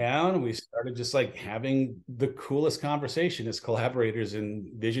sat down and we started just like having the coolest conversation as collaborators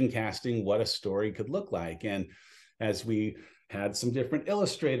in vision casting what a story could look like. And as we had some different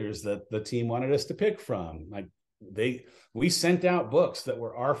illustrators that the team wanted us to pick from, like we sent out books that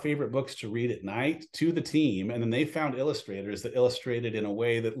were our favorite books to read at night to the team, and then they found illustrators that illustrated in a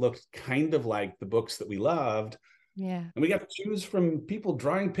way that looked kind of like the books that we loved. Yeah. And we got to choose from people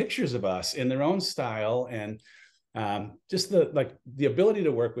drawing pictures of us in their own style. And just the ability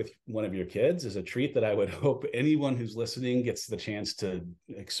to work with one of your kids is a treat that I would hope anyone who's listening gets the chance to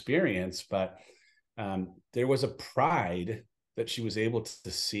experience. But there was a pride that she was able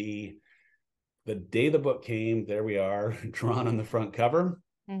to see the day the book came. There we are, drawn on the front cover.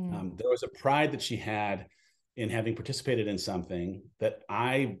 There was a pride that she had in having participated in something that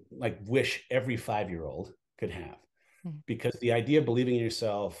I wish every 5-year-old could have. Because the idea of believing in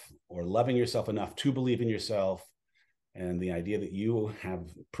yourself or loving yourself enough to believe in yourself, and the idea that you have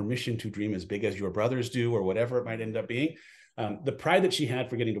permission to dream as big as your brothers do, or whatever it might end up being, the pride that she had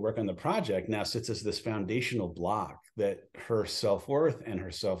for getting to work on the project now sits as this foundational block that her self-worth and her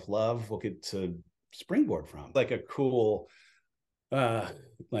self-love will get to springboard from. Like a cool,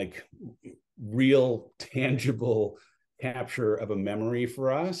 real, tangible capture of a memory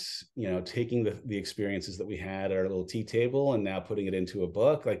for us, taking the experiences that we had at our little tea table and now putting it into a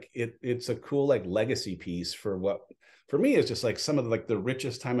book. It's a cool legacy piece for what for me is just some of the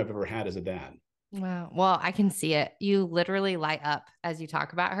richest time I've ever had as a dad. Wow. Well, I can see it. You literally light up as you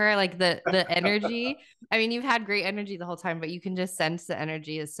talk about her, like the energy. I mean, you've had great energy the whole time, but you can just sense the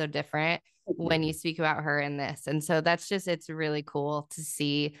energy is so different when you speak about her in this. And so it's really cool to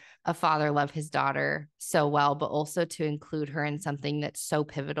see a father love his daughter so well, but also to include her in something that's so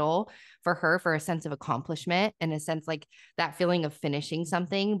pivotal for her, for a sense of accomplishment and a sense like that feeling of finishing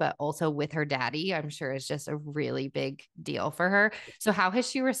something, but also with her daddy, I'm sure is just a really big deal for her. So how has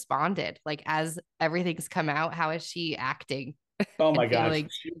she responded? Like as everything's come out, how is she acting Oh my and gosh.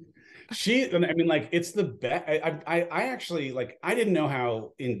 feeling? I mean, it's the best. I actually I didn't know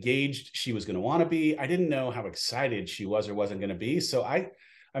how engaged she was going to want to be. I didn't know how excited she was or wasn't going to be. So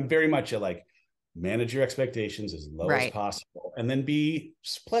I'm very much a manage your expectations as low as Right. possible and then be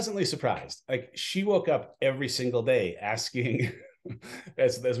pleasantly surprised. Like she woke up every single day asking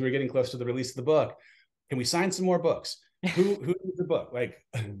as we were getting close to the release of the book, can we sign some more books? Who needs the book?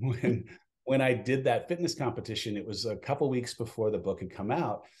 When I did that fitness competition, it was a couple weeks before the book had come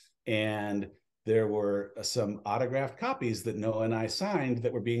out, and there were some autographed copies that Noah and I signed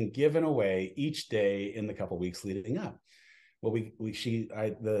that were being given away each day in the couple weeks leading up. Well,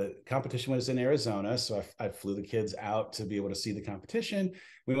 the competition was in Arizona, so I flew the kids out to be able to see the competition.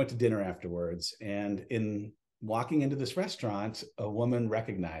 We went to dinner afterwards, and in walking into this restaurant, a woman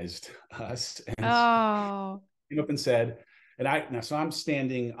recognized us and Oh, came up and said, so I'm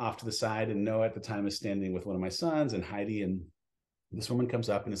standing off to the side, and Noah at the time is standing with one of my sons and Heidi, and this woman comes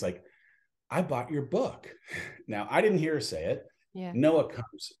up and is like, I bought your book. Now, I didn't hear her say it. yeah. Noah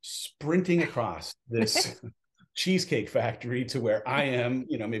comes sprinting across this cheesecake factory to where I am,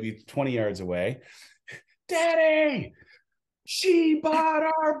 maybe 20 yards away. Daddy, she bought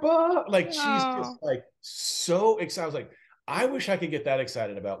our book. She's just Oh. so excited. I was like, I wish I could get that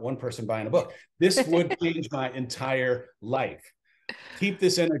excited about one person buying a book. This would change my entire life. Keep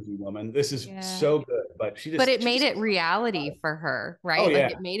this energy, woman. This is Yeah. so good. But But it made it reality for her, oh right? Like yeah,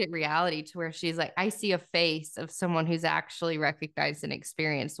 it made it reality to where she's like, I see a face of someone who's actually recognized and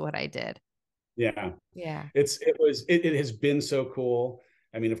experienced what I did. yeah. Yeah. It has been so cool.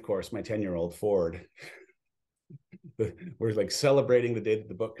 I mean, of course, my 10-year-old Ford, we're celebrating the day that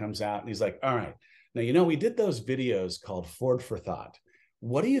the book comes out, and he's like, all right, now we did those videos called Ford for Thought.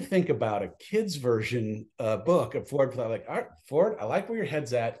 What do you think about a kid's version book of Ford for Thought? Like, all right, Ford, I like where your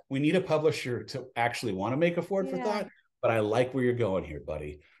head's at. We need a publisher to actually want to make a Ford for Yeah. Thought, but I like where you're going here,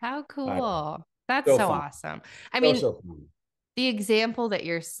 buddy. How cool. That's So so fun. awesome. I So, mean, so fun. the example that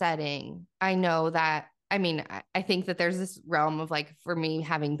you're setting, I know that, I mean, I think that there's this realm of for me,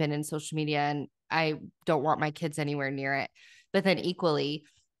 having been in social media and I don't want my kids anywhere near it. But then equally,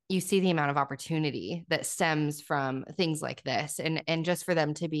 you see the amount of opportunity that stems from things like this, and just for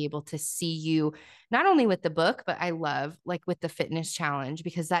them to be able to see you not only with the book, but I love like with the fitness challenge,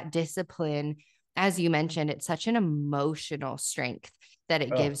 because that discipline, as you mentioned, it's such an emotional strength that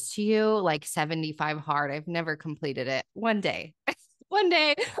it Oh, gives to you. Like 75 hard, I've never completed it. One day one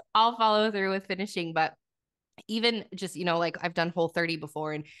day I'll follow through with finishing, but even just, like I've done Whole 30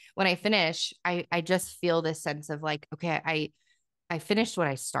 before, and when I finish, I just feel this sense of like, okay, I finished what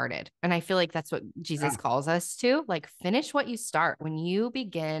I started. And I feel like that's what Jesus yeah. calls us to, like, finish what you start. When you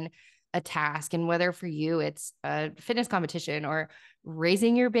begin a task, and whether for you it's a fitness competition or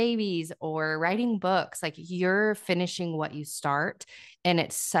raising your babies or writing books, like you're finishing what you start. And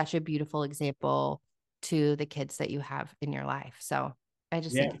it's such a beautiful example to the kids that you have in your life. So I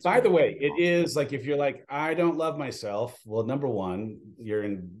just Yeah. think it's By the really way, it beautiful. is like if you're like, I don't love myself. Well, number one, you're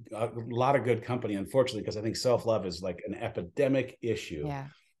in a lot of good company, unfortunately, because I think self-love is like an epidemic issue. Yeah.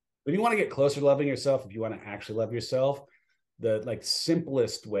 If you want to get closer to loving yourself, if you want to actually love yourself, the like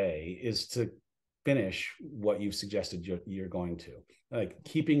simplest way is to finish what you've suggested you're going to. Like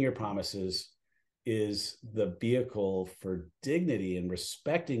keeping your promises is the vehicle for dignity and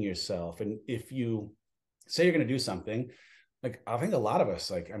respecting yourself. And if you say you're going to do something, like I think a lot of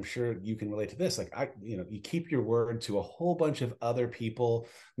us, like I'm sure you can relate to this, like you keep your word to a whole bunch of other people,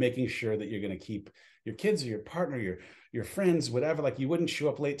 making sure that you're going to keep your kids or your partner, your friends, whatever. Like you wouldn't show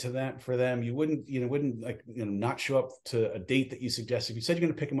up late to that for them. You wouldn't like not show up to a date that you suggested. If you said you're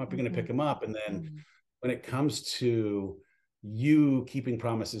going to pick them up, you're going to pick Mhm. them up. And then Mhm. when it comes to you keeping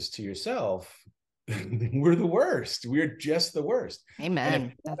promises to yourself, we're the worst. We're just the worst. And if you Amen.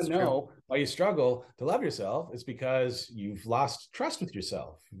 want That's to true. know why you struggle to love yourself, it's because you've lost trust with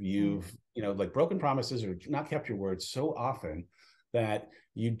yourself. Mm. You've, like broken promises or not kept your word so often that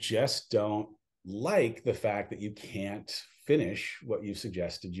you just don't like the fact that you can't finish what you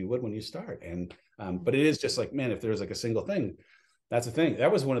suggested you would when you start. And but it is just like, man, if there's like a single thing, that's the thing.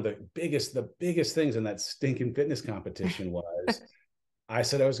 That was one of the biggest things in that stinking fitness competition was I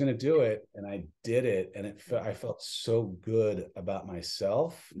said I was going to do it, and I did it, and I felt so good about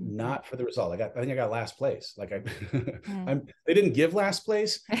myself, Mhm. not for the result. I think I got last place. Like Mm. they didn't give last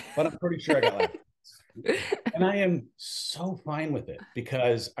place, but I'm pretty sure I got last. And I am so fine with it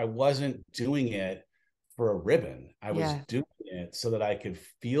because I wasn't doing it for a ribbon. I was Yeah. doing it so that I could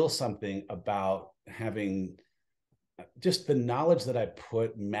feel something about having just the knowledge that I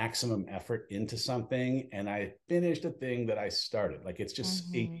put maximum effort into something and I finished a thing that I started. Like it's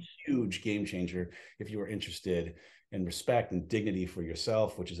just a Mhm. huge game changer if you are interested in respect and dignity for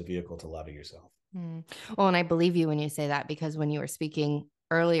yourself, which is a vehicle to loving yourself. Mm. Well, and I believe you when you say that, because when you were speaking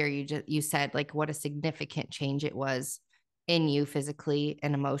earlier, you said like what a significant change it was in you physically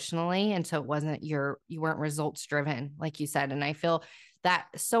and emotionally. And so it wasn't you weren't results driven, like you said. And I feel that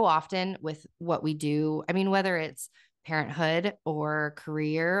so often with what we do, I mean, whether it's parenthood or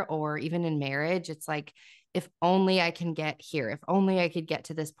career or even in marriage, it's like, if only I can get here, if only I could get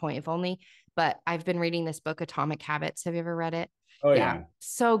to this point, if only. But I've been reading this book, Atomic Habits. Have you ever read it? Oh Yeah, yeah.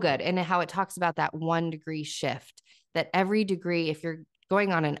 so good. And how it talks about that 1 degree shift, that every degree, if you're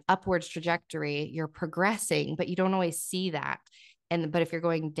going on an upwards trajectory, you're progressing, but you don't always see that. But if you're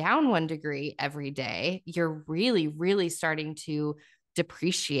going down 1 degree every day, you're really, really starting to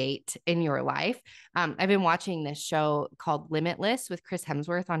depreciate in your life. I've been watching this show called Limitless with Chris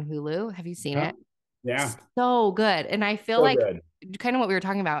Hemsworth on Hulu. Have you seen Huh? it? Yeah. So good. And I feel So like good. kind of what we were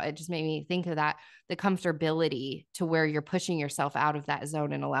talking about, it just made me think of that, the comfortability to where you're pushing yourself out of that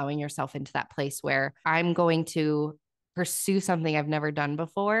zone and allowing yourself into that place where I'm going to pursue something I've never done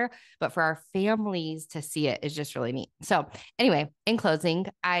before, but for our families to see it is just really neat. So anyway, in closing,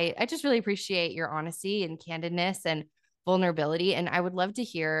 I just really appreciate your honesty and candidness and vulnerability. And I would love to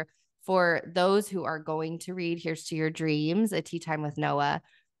hear, for those who are going to read Here's to Your Dreams, A Tea Time with Noah,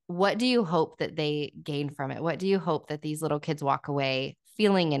 what do you hope that they gain from it? What do you hope that these little kids walk away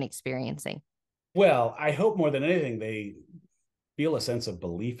feeling and experiencing? Well, I hope more than anything they feel a sense of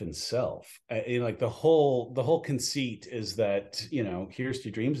belief in self. Like the whole conceit is that here's to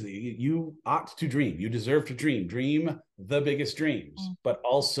your dreams. You ought to dream. You deserve to dream the biggest dreams. Mm. But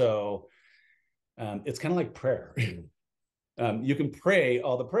also, it's kind of like prayer. You can pray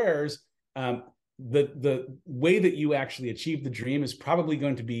all the prayers. The way that you actually achieve the dream is probably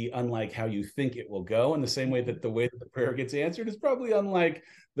going to be unlike how you think it will go, in the same way that the way that the prayer gets answered is probably unlike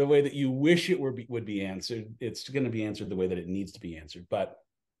the way that you wish it would be answered. It's going to be answered the way that it needs to be answered. But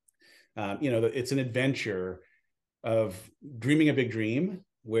it's an adventure of dreaming a big dream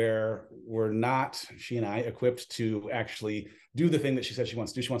where we're not, she and I, equipped to actually do the thing that she said she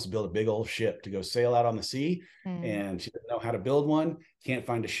wants to do. She wants to build a big old ship to go sail out on the sea. And she doesn't know how to build one, can't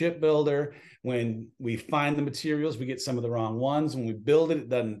find a shipbuilder. When we find the materials, we get some of the wrong ones. When we build it, it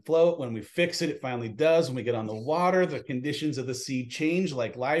doesn't float. When we fix it, it finally does. When we get on the water, the conditions of the sea change.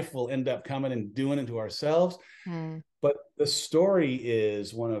 Like life, will end up coming and doing it to ourselves. But the story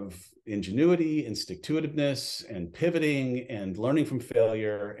is one of ingenuity and stick-to-itiveness and pivoting and learning from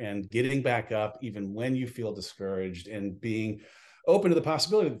failure and getting back up even when you feel discouraged, and being open to the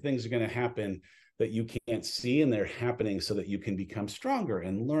possibility that things are going to happen that you can't see, and they're happening so that you can become stronger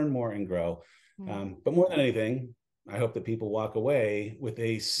and learn more and grow. But more than anything, I hope that people walk away with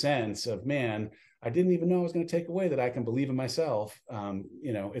a sense of, man, I didn't even know I was going to take away that I can believe in myself.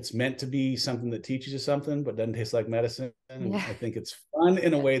 It's meant to be something that teaches you something, but doesn't taste like medicine. And I think it's fun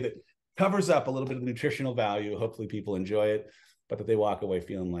in a way that covers up a little bit of the nutritional value. Hopefully people enjoy it, but that they walk away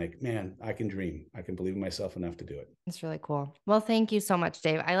feeling like, man, I can dream. I can believe in myself enough to do it. It's really cool. Well, thank you so much,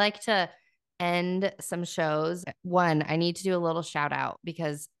 Dave. I like to end some shows. One, I need to do a little shout out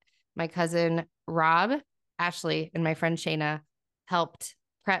because my cousin Rob, Ashley, and my friend Shayna helped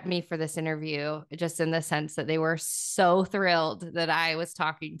prep me for this interview, just in the sense that they were so thrilled that I was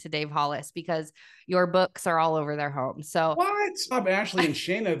talking to Dave Hollis, because your books are all over their home. So what? Stop, Ashley and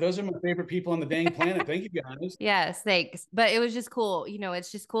Shayna. Those are my favorite people on the dang planet. Thank you, guys. Yes, thanks. But it was just cool.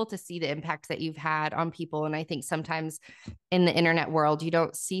 It's just cool to see the impact that you've had on people. And I think sometimes in the internet world, you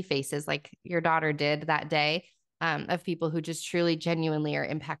don't see faces like your daughter did that day, of people who just truly, genuinely are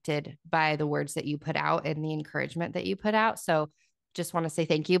impacted by the words that you put out and the encouragement that you put out. So just want to say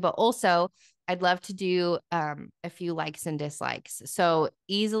thank you. But also, I'd love to do a few likes and dislikes. So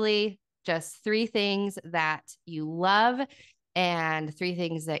easily, just 3 things that you love and 3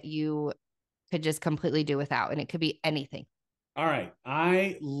 things that you could just completely do without. And it could be anything. All right.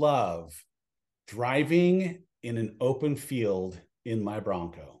 I love driving in an open field in my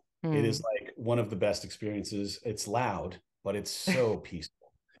Bronco. It is like one of the best experiences. It's loud, but it's so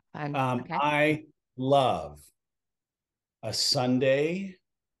peaceful. Fun. Okay. I love a Sunday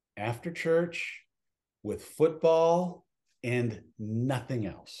after church with football and nothing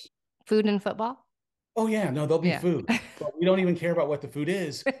else. Food and football? Oh yeah, no, there'll be food. But we don't even care about what the food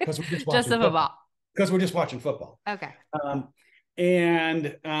is because we're just watching football. Because we're just watching football. Okay.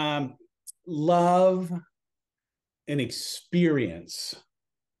 And love an experience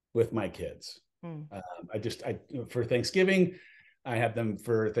with my kids. For Thanksgiving, I had them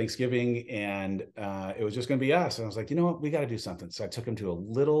for Thanksgiving, and it was just going to be us. And I was like, you know what? We got to do something. So I took them to a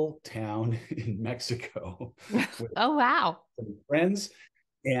little town in Mexico. Oh, wow. Some friends.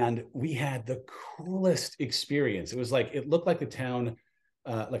 And we had the coolest experience. It was like, it looked like a town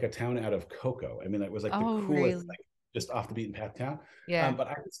out of Coco. I mean, it was like the coolest, really? like just off the beaten path town. Yeah. But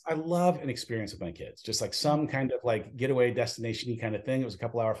I love an experience with my kids, just like some kind of like getaway destination-y kind of thing. It was a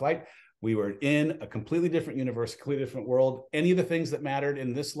couple-hour flight. We were in a completely different universe, completely different world. Any of the things that mattered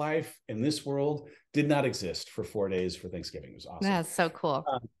in this life, in this world, did not exist for 4 days for Thanksgiving. It was awesome. That's so cool.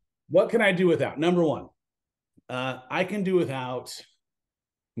 What can I do without? Number one, I can do without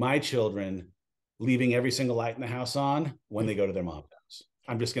my children leaving every single light in the house on when they go to their mom's house.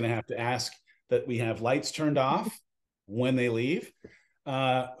 I'm just going to have to ask that we have lights turned off when they leave.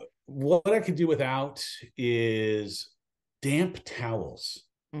 What I could do without is damp towels.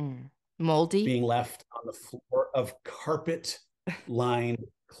 Moldy, being left on the floor of carpet lined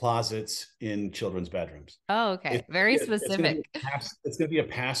closets in children's bedrooms. Oh, okay. Very specific. It's going to be a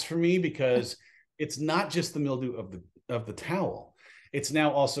pass for me, because it's not just the mildew of the towel. It's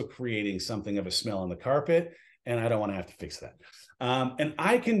now also creating something of a smell on the carpet, and I don't want to have to fix that. And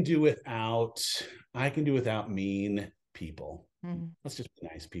I can do without mean people. Let's just be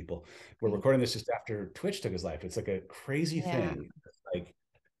nice people. We're recording this just after Twitch took his life. It's like a crazy thing. Like,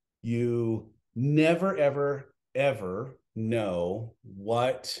 you never, ever, ever know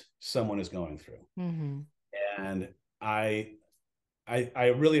what someone is going through. And I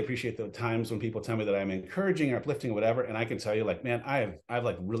really appreciate the times when people tell me that I'm encouraging or uplifting or whatever. And I can tell you, like, man, I've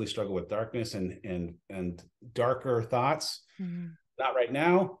like really struggled with darkness and darker thoughts. Not right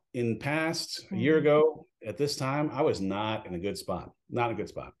now. In past, a year ago at this time, I was not in a good spot. Not a good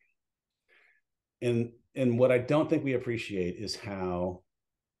spot. And what I don't think we appreciate is how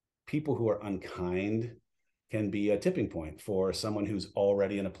people who are unkind can be a tipping point for someone who's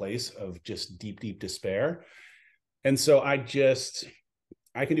already in a place of just deep, deep despair. And so I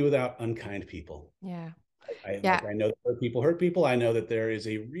can do without unkind people. I know that people hurt people. I know that there is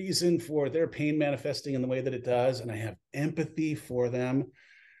a reason for their pain manifesting in the way that it does, and I have empathy for them.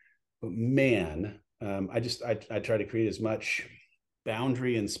 But man, I try to create as much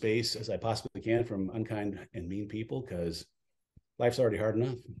boundary and space as I possibly can from unkind and mean people, because life's already hard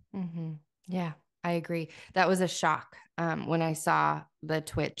enough. Mm-hmm. Yeah, I agree. That was a shock when I saw the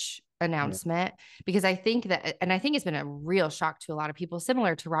Twitch Yeah. announcement, because I think that, and I think it's been a real shock to a lot of people,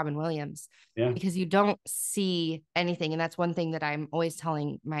 similar to Robin Williams, Yeah. because you don't see anything. And that's one thing that I'm always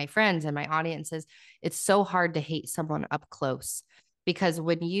telling my friends and my audience is it's so hard to hate someone up close, because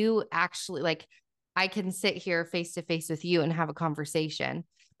when you actually like, I can sit here face to face with you and have a conversation,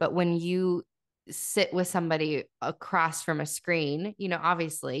 but when you sit with somebody across from a screen, you know,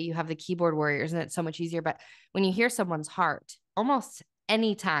 obviously you have the keyboard warriors and it's so much easier. But when you hear someone's heart, almost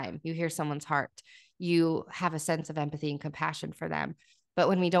anytime you hear someone's heart, you have a sense of empathy and compassion for them. But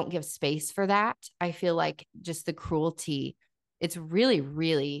when we don't give space for that, I feel like just the cruelty, it's really,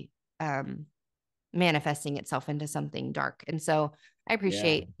 really manifesting itself into something dark. And so I Yeah.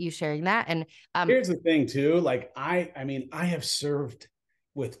 appreciate you sharing that. And Here's the thing too, like I mean, I have served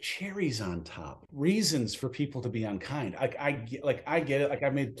with cherries on top, reasons for people to be unkind. I get it. Like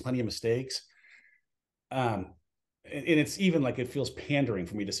I've made plenty of mistakes. And it's even like it feels pandering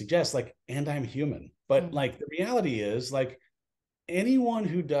for me to suggest like, and I'm human. But like the reality is like anyone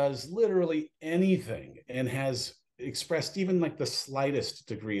who does literally anything and has expressed even like the slightest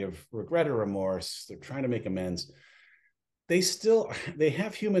degree of regret or remorse, they're trying to make amends, they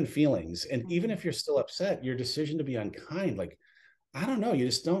have human feelings. And even if you're still upset, your decision to be unkind, like, I don't know, you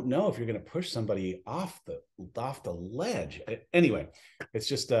just don't know if you're going to push somebody off the ledge. Anyway, it's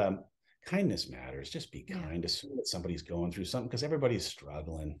just kindness matters. Just be kind. Assume that somebody's going through something, because everybody's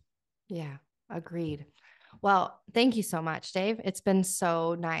struggling. Yeah, agreed. Well, thank you so much, Dave. It's been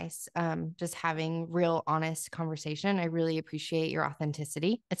so nice just having real, honest conversation. I really appreciate your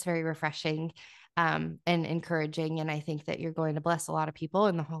authenticity. It's very refreshing and encouraging. And I think that you're going to bless a lot of people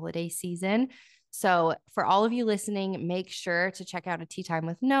in the holiday season. So, for all of you listening, make sure to check out A Tea Time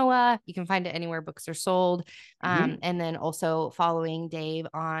with Noah. You can find it anywhere books are sold. And then also following Dave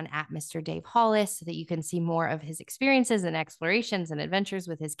on at Mr. Dave Hollis so that you can see more of his experiences and explorations and adventures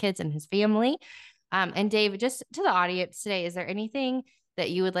with his kids and his family. And Dave, just to the audience today, is there anything that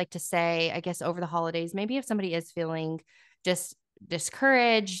you would like to say, I guess, over the holidays? Maybe if somebody is feeling just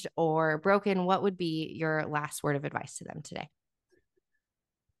discouraged or broken, what would be your last word of advice to them today?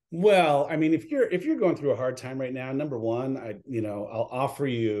 Well, I mean, if you're going through a hard time right now, number one, I'll offer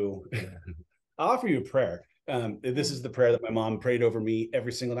you I'll offer you a prayer. This is the prayer that my mom prayed over me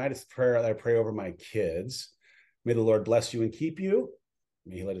every single night. It's the prayer that I pray over my kids. May the Lord bless you and keep you.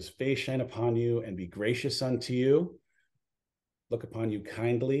 May he let his face shine upon you and be gracious unto you. Look upon you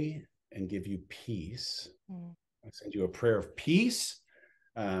kindly and give you peace. I send you a prayer of peace.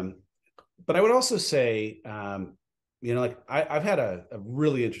 But I would also say, like I've had a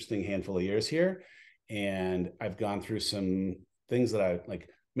really interesting handful of years here, and I've gone through some things that I like,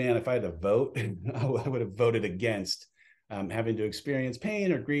 man, if I had to vote, I would have voted against having to experience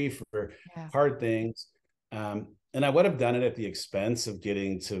pain or grief or hard things. And I would have done it at the expense of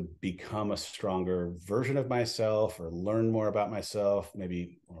getting to become a stronger version of myself or learn more about myself,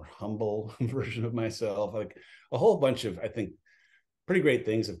 maybe more humble version of myself. Like a whole bunch of, I think, pretty great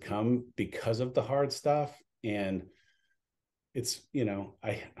things have come because of the hard stuff. And it's,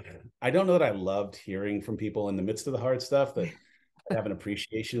 I don't know that I loved hearing from people in the midst of the hard stuff that I have an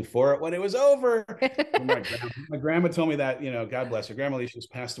appreciation for it when it was over. My grandma told me that, God bless her. Grandma Alicia's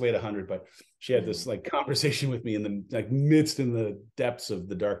passed away at 100, but she had this like conversation with me in the depths of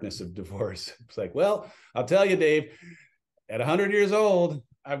the darkness of divorce. It's like, well, I'll tell you, Dave, at 100 years old,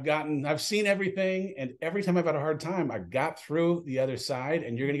 I've seen everything. And every time I've had a hard time, I got through the other side,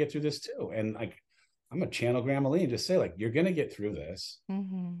 and you're going to get through this too. And like, I'm going to channel Grandma Lee and just say, like, you're going to get through this.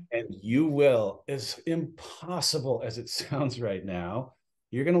 And you will, as impossible as it sounds right now,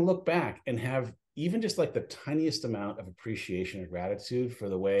 you're going to look back and have even just like the tiniest amount of appreciation and gratitude for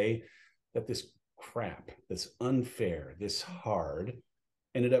the way that this crap, this unfair, this hard,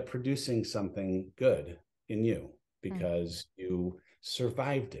 ended up producing something good in you, because you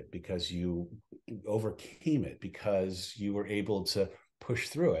survived it, because you overcame it, because you were able to push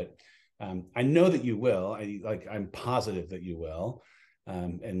through it. I know that you will. I'm positive that you will.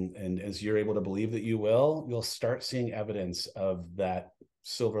 And as you're able to believe that you will, you'll start seeing evidence of that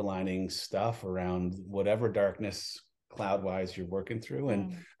silver lining stuff around whatever darkness cloud-wise you're working through.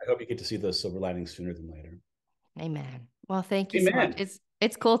 And I hope you get to see those silver linings sooner than later. Amen. Well, thank you so Amen. much.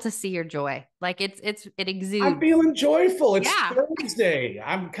 It's cool to see your joy. Like it exudes. I'm feeling joyful. It's Thursday.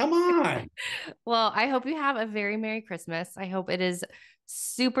 Come on. Well, I hope you have a very Merry Christmas. I hope it is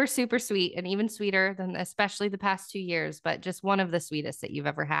super, super sweet and even sweeter than especially the past 2 years, but just one of the sweetest that you've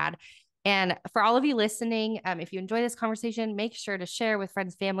ever had. And for all of you listening, if you enjoy this conversation, make sure to share with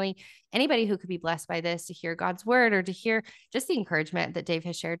friends, family, anybody who could be blessed by this, to hear God's word or to hear just the encouragement that Dave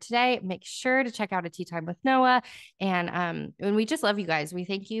has shared today. Make sure to check out A Tea Time with Noah. And we just love you guys. We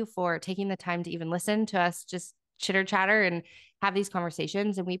thank you for taking the time to even listen to us just chitter chatter and have these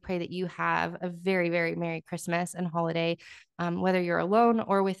conversations. And we pray that you have a very, very Merry Christmas and holiday, whether you're alone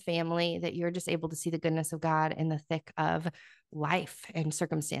or with family, that you're just able to see the goodness of God in the thick of life and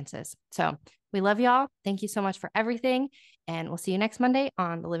circumstances. So we love y'all. Thank you so much for everything. And we'll see you next Monday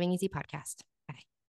on the Living Easy podcast.